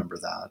 I remember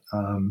that.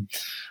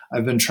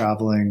 I've been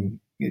traveling,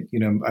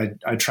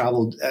 I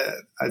traveled,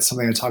 it's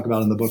something I talk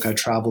about in the book. I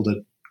traveled at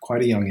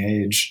quite a young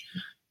age.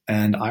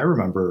 And I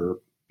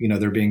remember,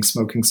 there being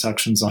smoking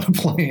sections on a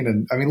plane.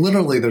 And I mean,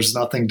 literally, there's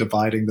nothing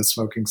dividing the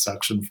smoking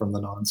section from the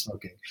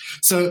non-smoking.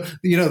 So,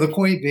 the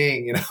point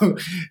being,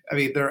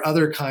 there are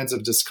other kinds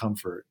of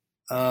discomfort.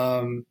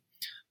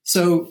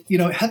 So,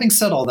 having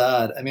said all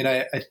that, I mean,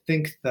 I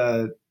think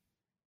that,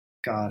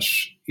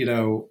 gosh,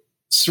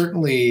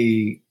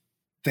 certainly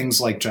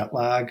things like jet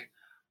lag,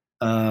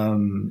 I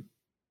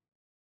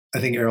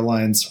think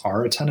airlines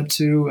are attentive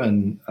to.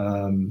 And,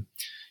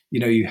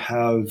 you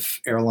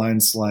have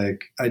airlines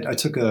like, I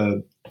took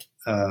a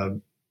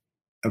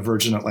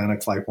Virgin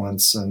Atlantic flight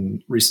once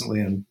and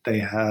recently, and they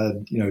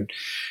had,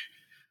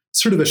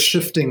 sort of a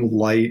shifting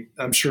light.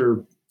 I'm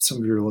sure some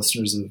of your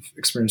listeners have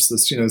experienced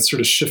this, sort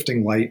of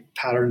shifting light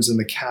patterns in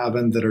the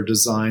cabin that are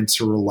designed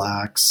to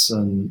relax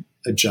and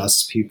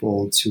adjust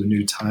people to a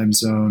new time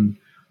zone.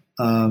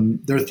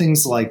 There are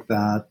things like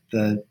that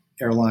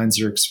airlines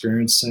are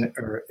experiencing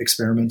or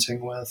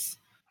experimenting with.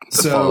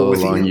 Follow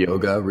along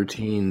yoga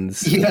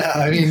routines. Yeah,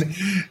 I mean,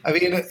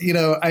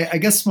 I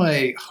guess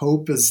my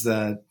hope is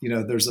that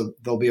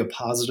there'll be a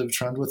positive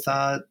trend with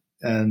that,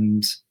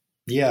 and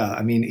yeah,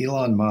 I mean,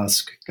 Elon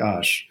Musk,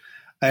 gosh,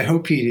 I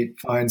hope he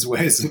finds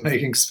ways of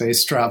making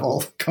space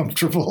travel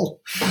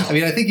comfortable. I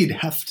mean, I think he'd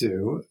have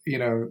to.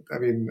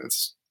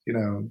 It's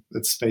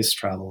space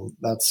travel.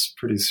 That's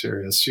pretty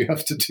serious. You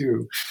have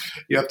to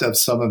have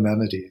some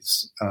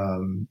amenities,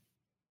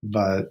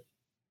 but.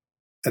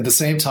 At the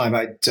same time,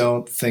 I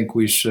don't think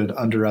we should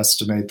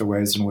underestimate the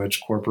ways in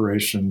which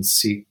corporations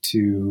seek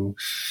to,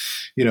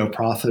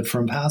 profit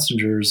from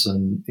passengers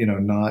and,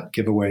 not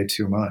give away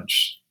too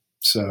much.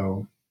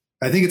 So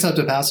I think it's up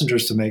to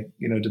passengers to make,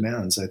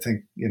 demands. I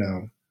think,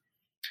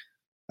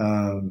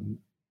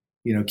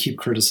 keep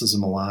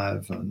criticism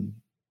alive and,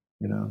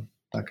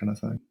 that kind of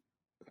thing.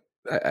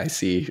 I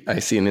see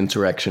an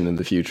insurrection in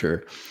the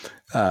future.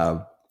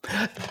 Well,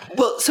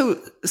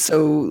 so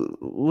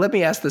let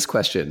me ask this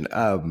question.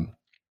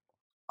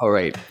 All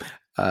right.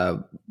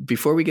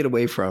 Before we get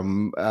away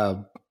from,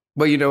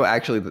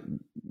 actually,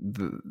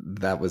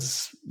 that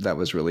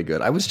was really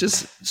good. I was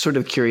just sort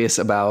of curious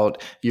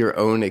about your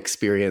own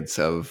experience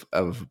of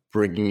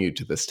bringing you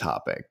to this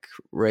topic,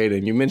 right?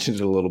 And you mentioned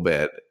it a little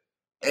bit,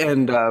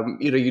 and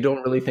you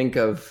don't really think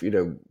of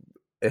an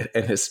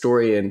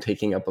historian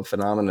taking up a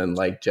phenomenon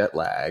like jet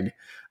lag.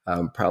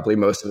 Probably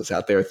most of us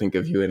out there think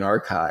of you in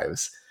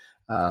archives.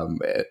 Not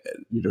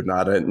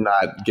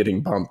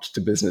getting bumped to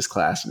business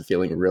class and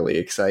feeling really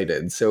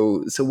excited.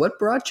 So what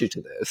brought you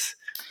to this?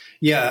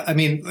 Yeah, let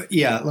me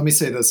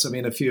say this. I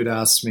mean, if you had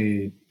asked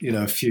me,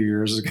 a few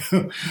years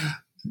ago,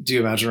 do you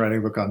imagine writing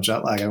a book on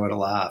jet lag? I would have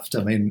laughed.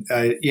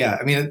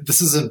 This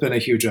hasn't been a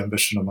huge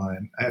ambition of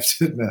mine, I have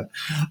to admit.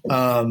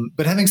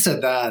 But having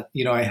said that,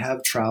 I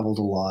have traveled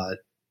a lot.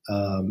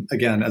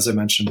 Again, as I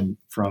mentioned,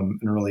 from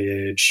an early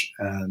age.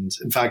 And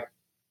in fact,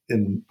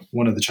 in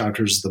one of the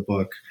chapters of the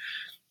book,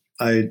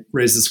 I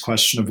raised this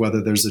question of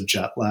whether there's a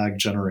jet lag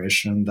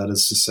generation. That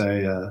is to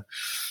say, a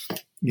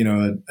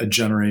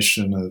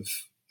generation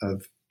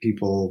of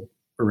people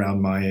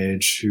around my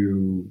age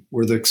who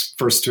were the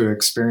first to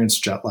experience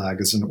jet lag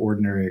as an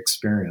ordinary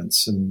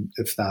experience, and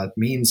if that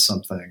means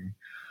something.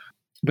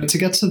 But to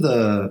get to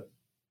the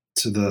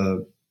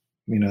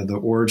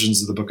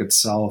origins of the book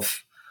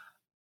itself,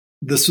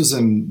 this was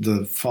in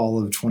the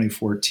fall of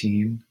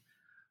 2014.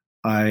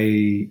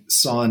 I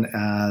saw an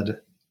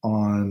ad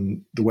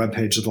on the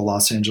webpage of the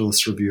Los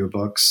Angeles Review of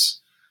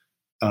Books,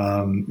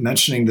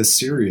 mentioning this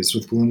series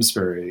with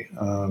Bloomsbury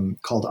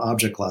called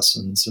Object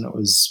Lessons. And it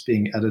was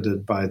being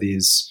edited by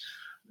these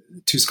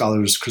two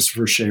scholars,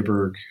 Christopher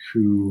Schaberg,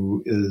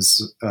 who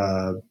has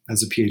a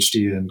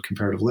PhD in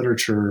comparative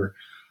literature,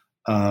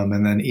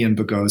 and then Ian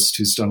Bogost,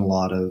 who's done a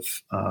lot of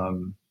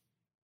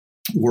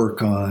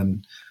work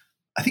on,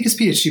 I think his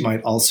PhD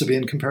might also be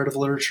in comparative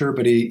literature,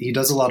 but he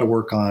does a lot of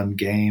work on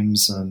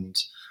games and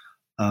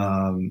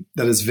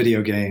that is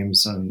video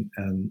games and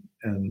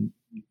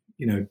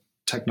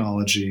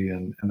technology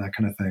and that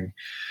kind of thing.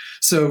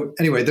 So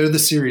anyway, they're the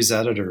series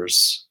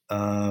editors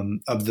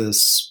of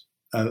this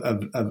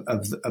of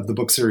the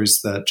book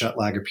series that Jet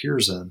Lag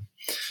appears in.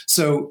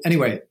 So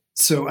anyway,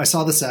 so I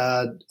saw this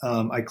ad.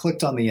 I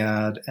clicked on the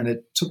ad, and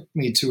it took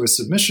me to a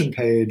submission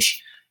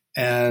page,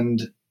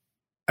 and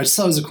I just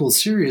thought it was a cool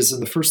series.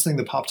 And the first thing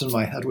that popped in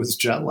my head was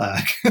jet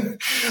lag.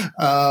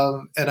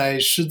 And I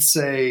should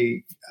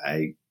say,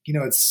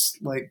 it's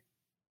like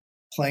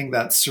playing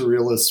that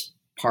surrealist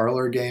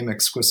parlor game,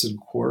 Exquisite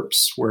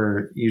Corpse,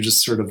 where you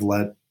just sort of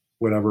let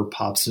whatever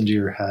pops into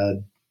your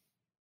head,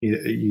 you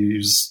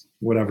use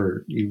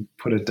whatever, you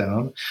put it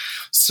down.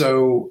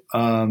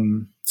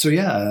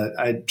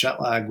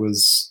 jet lag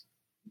was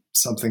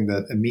something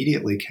that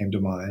immediately came to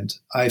mind.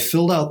 I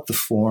filled out the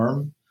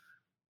form,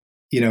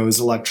 it was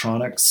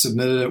electronic,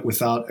 submitted it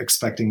without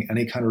expecting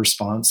any kind of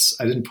response.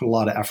 I didn't put a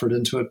lot of effort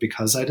into it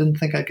because I didn't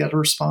think I'd get a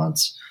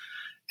response.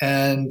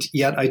 And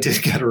yet I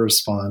did get a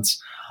response.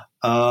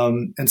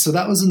 And so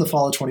that was in the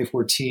fall of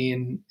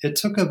 2014. It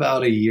took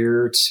about a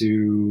year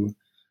to,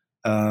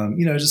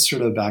 just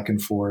sort of back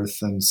and forth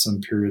and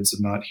some periods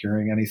of not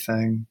hearing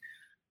anything.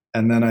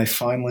 And then I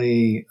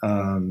finally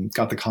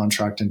got the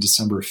contract in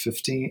December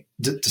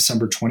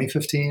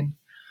 2015.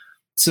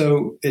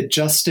 So it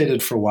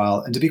gestated for a while.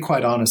 And to be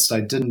quite honest,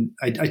 I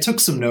took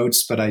some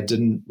notes, but I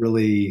didn't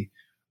really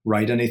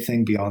write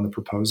anything beyond the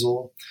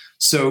proposal.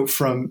 So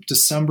from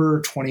December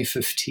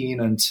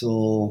 2015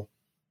 until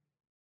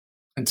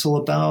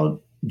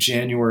about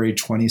January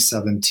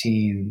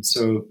 2017,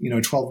 so,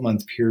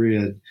 12-month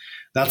period,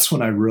 that's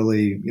when I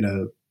really,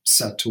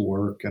 set to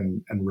work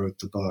and wrote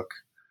the book.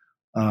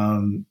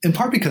 In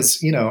part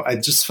because, I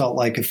just felt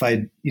like if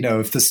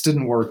this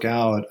didn't work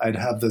out, I'd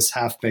have this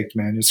half-baked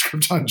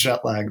manuscript on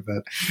jet lag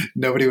that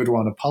nobody would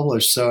want to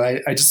publish. So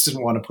I just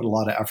didn't want to put a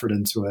lot of effort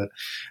into it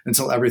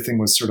until everything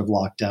was sort of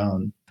locked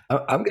down.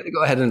 I'm going to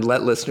go ahead and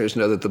let listeners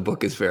know that the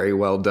book is very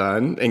well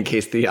done in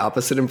case the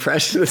opposite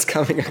impression is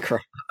coming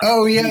across.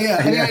 Oh, yeah.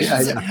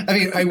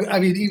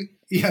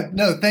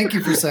 No, thank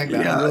you for saying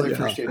that. I really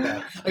appreciate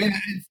that.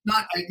 It's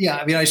not,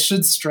 I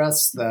should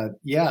stress that,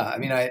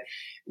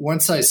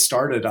 once I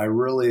started, I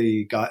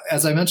really got,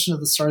 as I mentioned at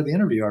the start of the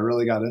interview, I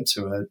really got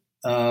into it.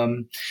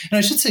 And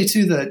I should say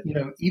too that,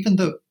 even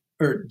though,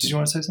 or did you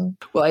want to say something?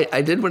 Well,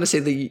 I did want to say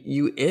that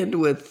you end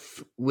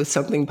with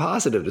something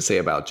positive to say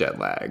about jet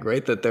lag,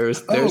 right? That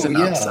there's an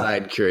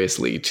upside,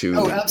 curiously, to.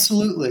 Oh,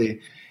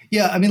 absolutely.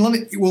 Yeah.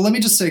 Let me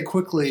just say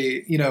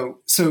quickly,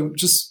 so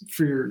just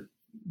for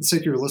the sake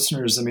of your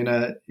listeners,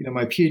 my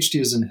PhD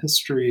is in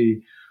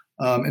history.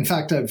 In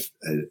fact,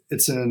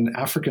 it's in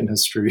African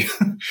history,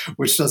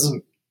 which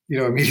doesn't,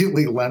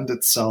 immediately lend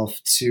itself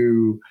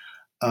to,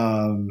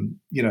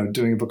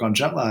 doing a book on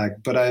jet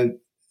lag. But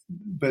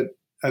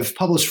I've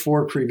published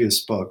 4 previous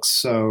books,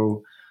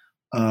 so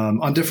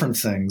on different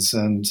things,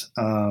 and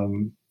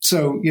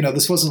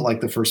this wasn't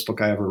like the first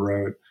book I ever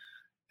wrote,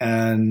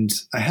 and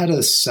I had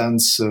a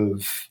sense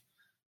of,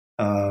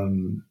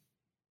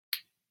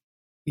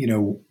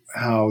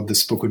 how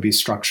this book would be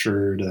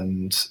structured,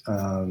 and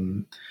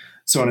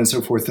so on and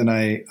so forth, and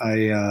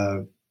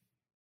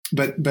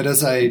But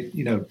as I,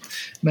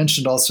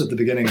 mentioned also at the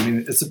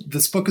beginning,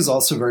 this book is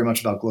also very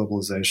much about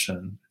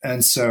globalization.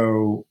 And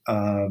so,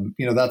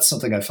 that's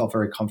something I felt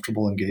very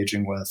comfortable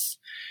engaging with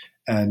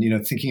and,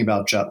 thinking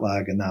about jet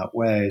lag in that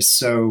way.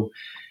 So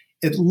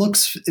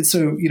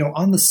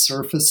on the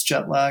surface,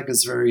 jet lag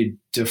is very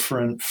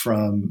different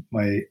from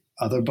my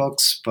other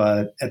books,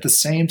 but at the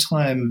same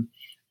time,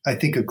 I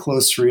think a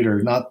close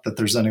reader, not that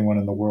there's anyone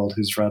in the world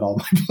who's read all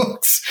my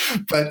books,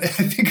 but I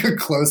think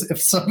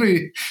if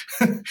somebody,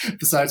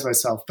 besides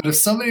myself, but if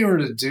somebody were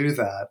to do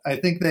that, I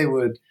think they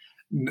would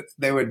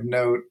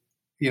note,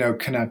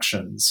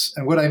 connections.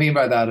 And what I mean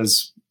by that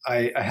is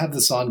I have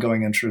this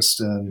ongoing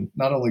interest in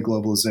not only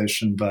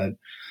globalization, but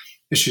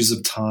issues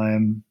of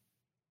time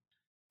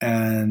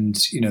and,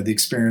 the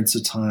experience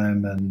of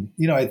time. And,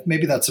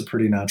 maybe that's a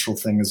pretty natural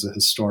thing as a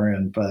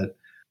historian, but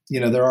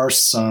there are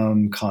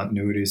some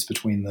continuities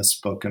between this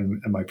book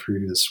and my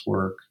previous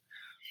work.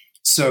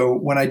 So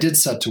when I did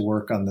set to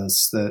work on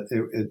this, that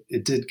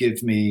it did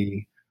give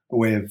me a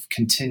way of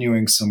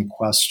continuing some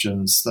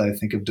questions that I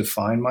think have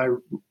defined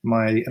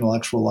my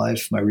intellectual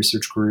life, my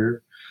research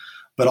career,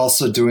 but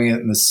also doing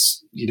it in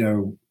this,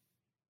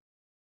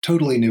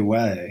 totally new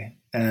way.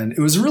 And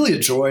it was really a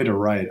joy to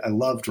write. I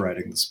loved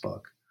writing this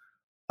book.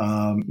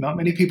 Not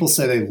many people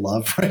say they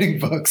love writing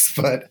books,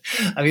 but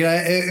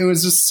it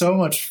was just so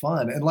much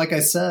fun. And like I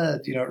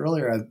said,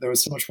 earlier, there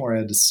was so much more I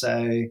had to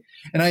say.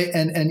 And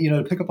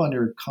to pick up on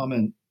your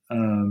comment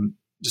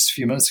just a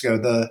few minutes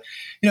ago,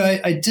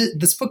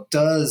 this book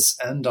does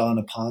end on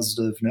a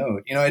positive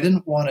note. I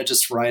didn't want to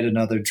just write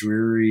another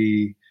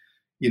dreary,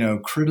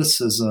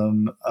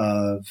 criticism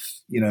of,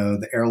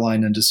 the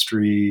airline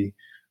industry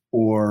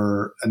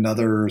or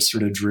another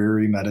sort of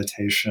dreary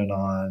meditation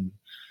on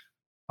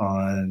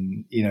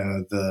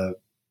the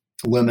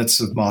limits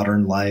of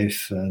modern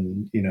life,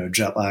 and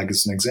jet lag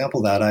is an example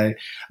of that. I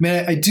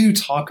do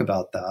talk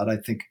about that. I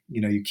think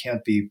you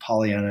can't be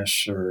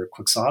Pollyannish or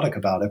quixotic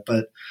about it,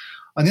 but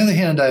on the other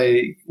hand,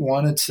 I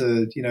wanted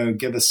to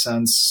give a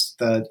sense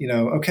that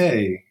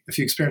okay, if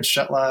you experience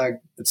jet lag,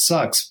 it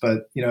sucks,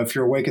 but if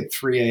you're awake at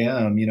 3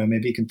 a.m.,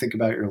 maybe you can think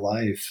about your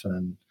life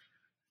and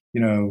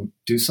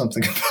do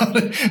something about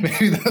it.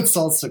 Maybe that's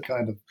also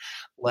kind of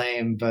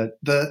lame, but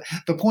the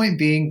point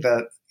being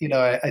that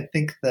I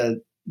think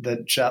that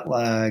jet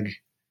lag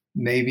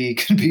maybe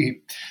can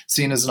be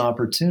seen as an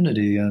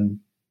opportunity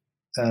and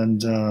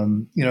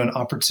an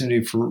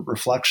opportunity for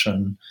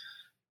reflection.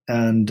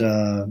 And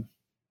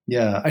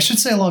I should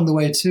say along the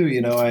way too,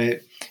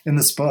 in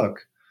this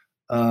book,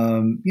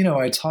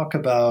 I talk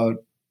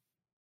about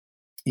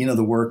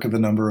the work of a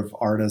number of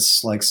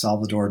artists like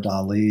Salvador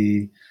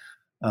Dali,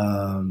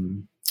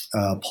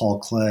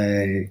 Paul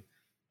Klee.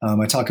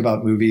 I talk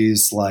about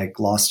movies like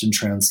Lost in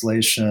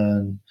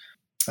Translation,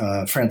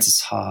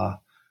 Frances Ha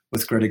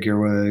with Greta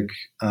Gerwig,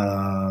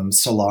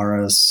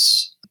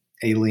 Solaris,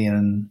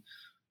 Alien,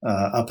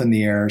 Up in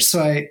the Air.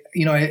 So I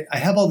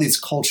have all these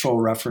cultural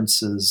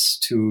references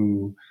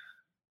to,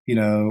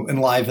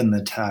 enliven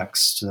the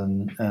text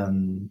and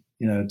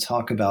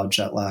talk about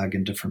jet lag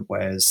in different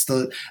ways.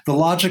 The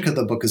logic of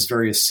the book is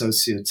very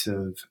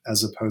associative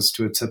as opposed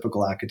to a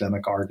typical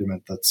academic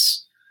argument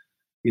that's,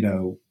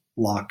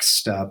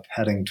 lockstep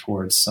heading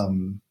towards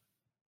some,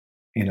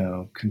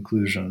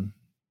 conclusion.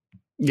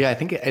 Yeah, I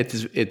think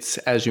it's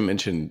as you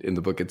mentioned in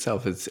the book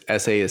itself, it's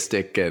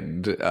essayistic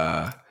and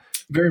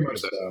very much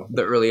so.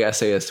 The early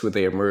essayists, when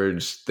they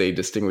emerged, they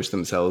distinguished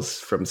themselves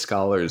from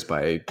scholars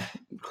by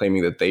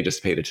claiming that they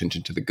just paid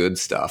attention to the good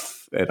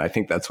stuff. And I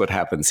think that's what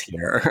happens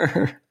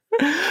here.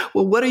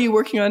 Well, what are you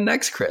working on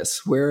next,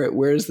 Chris?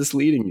 Where is this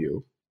leading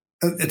you?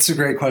 It's a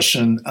great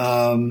question.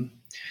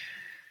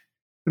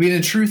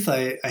 In truth,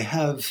 I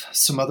have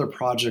some other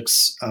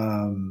projects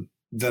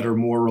that are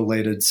more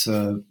related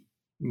to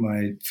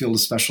my field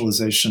of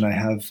specialization. I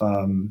have,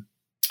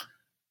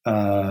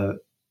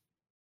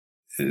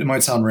 it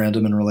might sound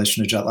random in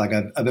relation to jet lag.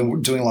 I've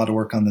been doing a lot of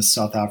work on this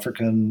South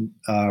African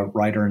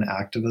writer and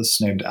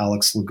activist named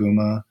Alex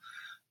Laguma.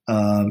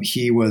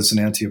 He was an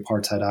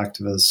anti-apartheid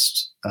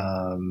activist,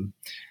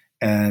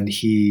 and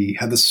he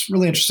had this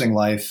really interesting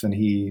life, and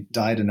he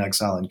died in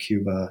exile in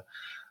Cuba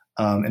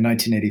in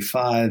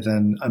 1985.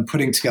 And I'm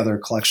putting together a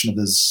collection of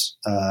his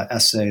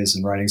essays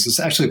and writings. It's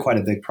actually quite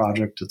a big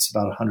project. It's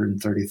about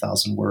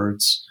 130,000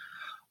 words.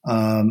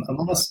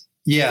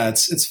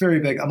 It's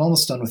very big. I'm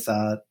almost done with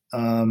that.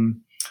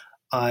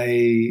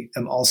 I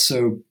am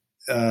also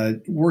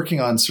working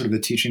on sort of a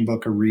teaching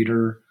book, a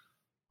reader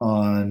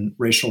on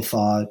racial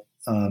thought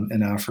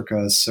in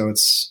Africa. So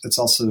it's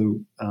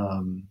also,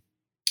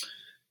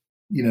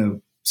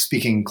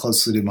 speaking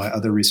closely to my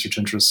other research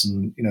interests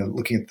and,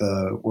 looking at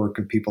the work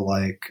of people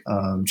like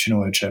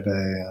Chinua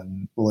Achebe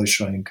and Wole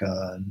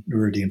Soyinka and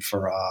Nuruddin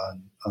Farah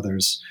and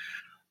others.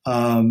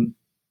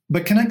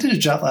 But connected to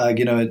jet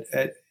lag,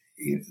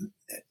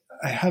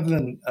 I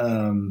haven't,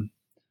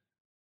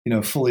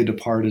 fully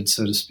departed,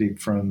 so to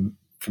speak, from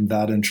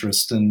that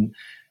interest. And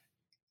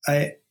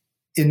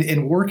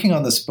in working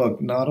on this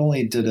book, not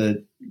only did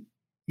it,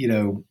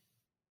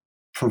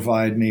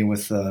 provide me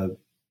with a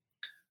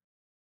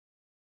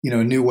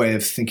new way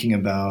of thinking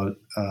about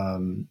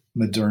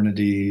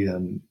modernity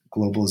and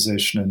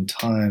globalization and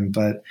time,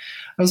 but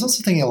I was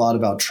also thinking a lot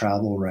about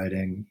travel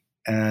writing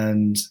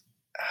and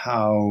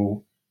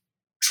how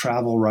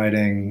travel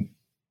writing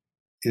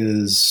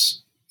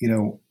is,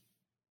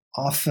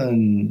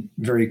 often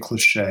very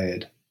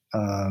cliched,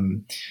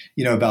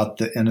 about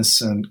the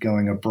innocent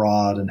going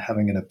abroad and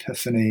having an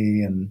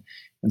epiphany and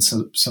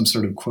some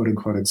sort of quote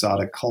unquote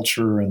exotic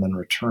culture and then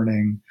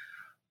returning.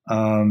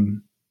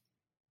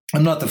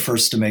 I'm not the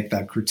first to make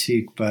that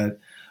critique, but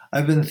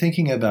I've been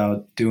thinking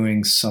about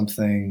doing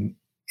something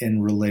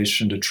in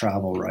relation to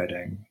travel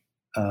writing.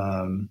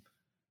 And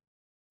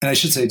I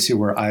should say too,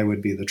 where I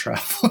would be the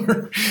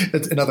traveler.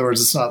 In other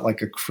words, it's not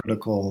like a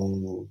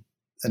critical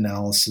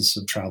analysis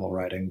of travel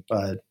writing,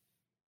 but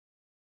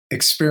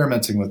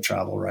experimenting with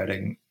travel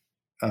writing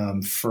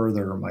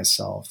further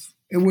myself.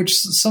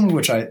 Some of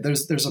which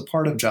there's a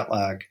part of jet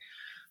lag.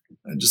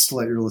 Just to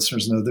let your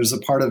listeners know, there's a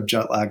part of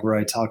jet lag where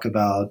I talk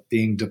about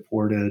being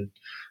deported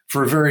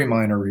for a very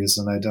minor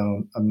reason.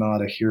 I'm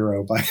not a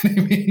hero by any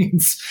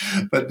means,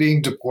 but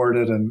being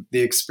deported and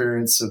the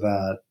experience of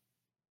that.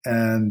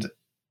 And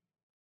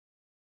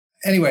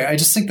anyway, I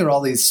just think there are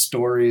all these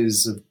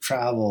stories of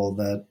travel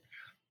that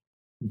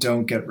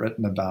don't get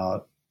written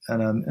about,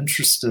 and I'm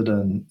interested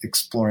in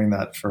exploring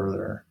that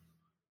further.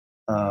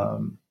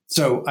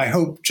 So I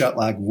hope jet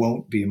lag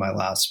won't be my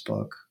last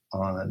book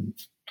on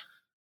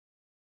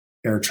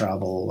air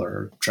travel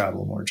or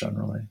travel more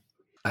generally.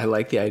 I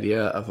like the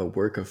idea of a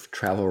work of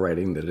travel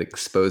writing that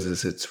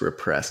exposes its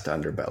repressed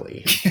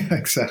underbelly. Yeah,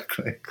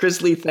 exactly.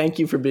 Chris Lee, thank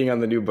you for being on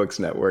the New Books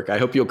Network. I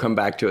hope you'll come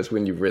back to us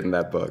when you've written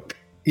that book.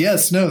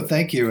 Yes, no,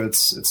 thank you.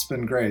 It's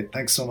been great.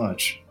 Thanks so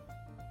much.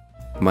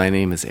 My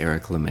name is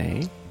Eric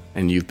LeMay,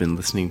 and you've been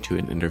listening to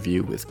an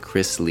interview with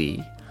Chris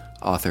Lee,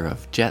 author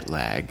of Jet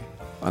Lag,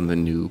 on the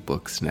New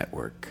Books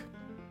Network.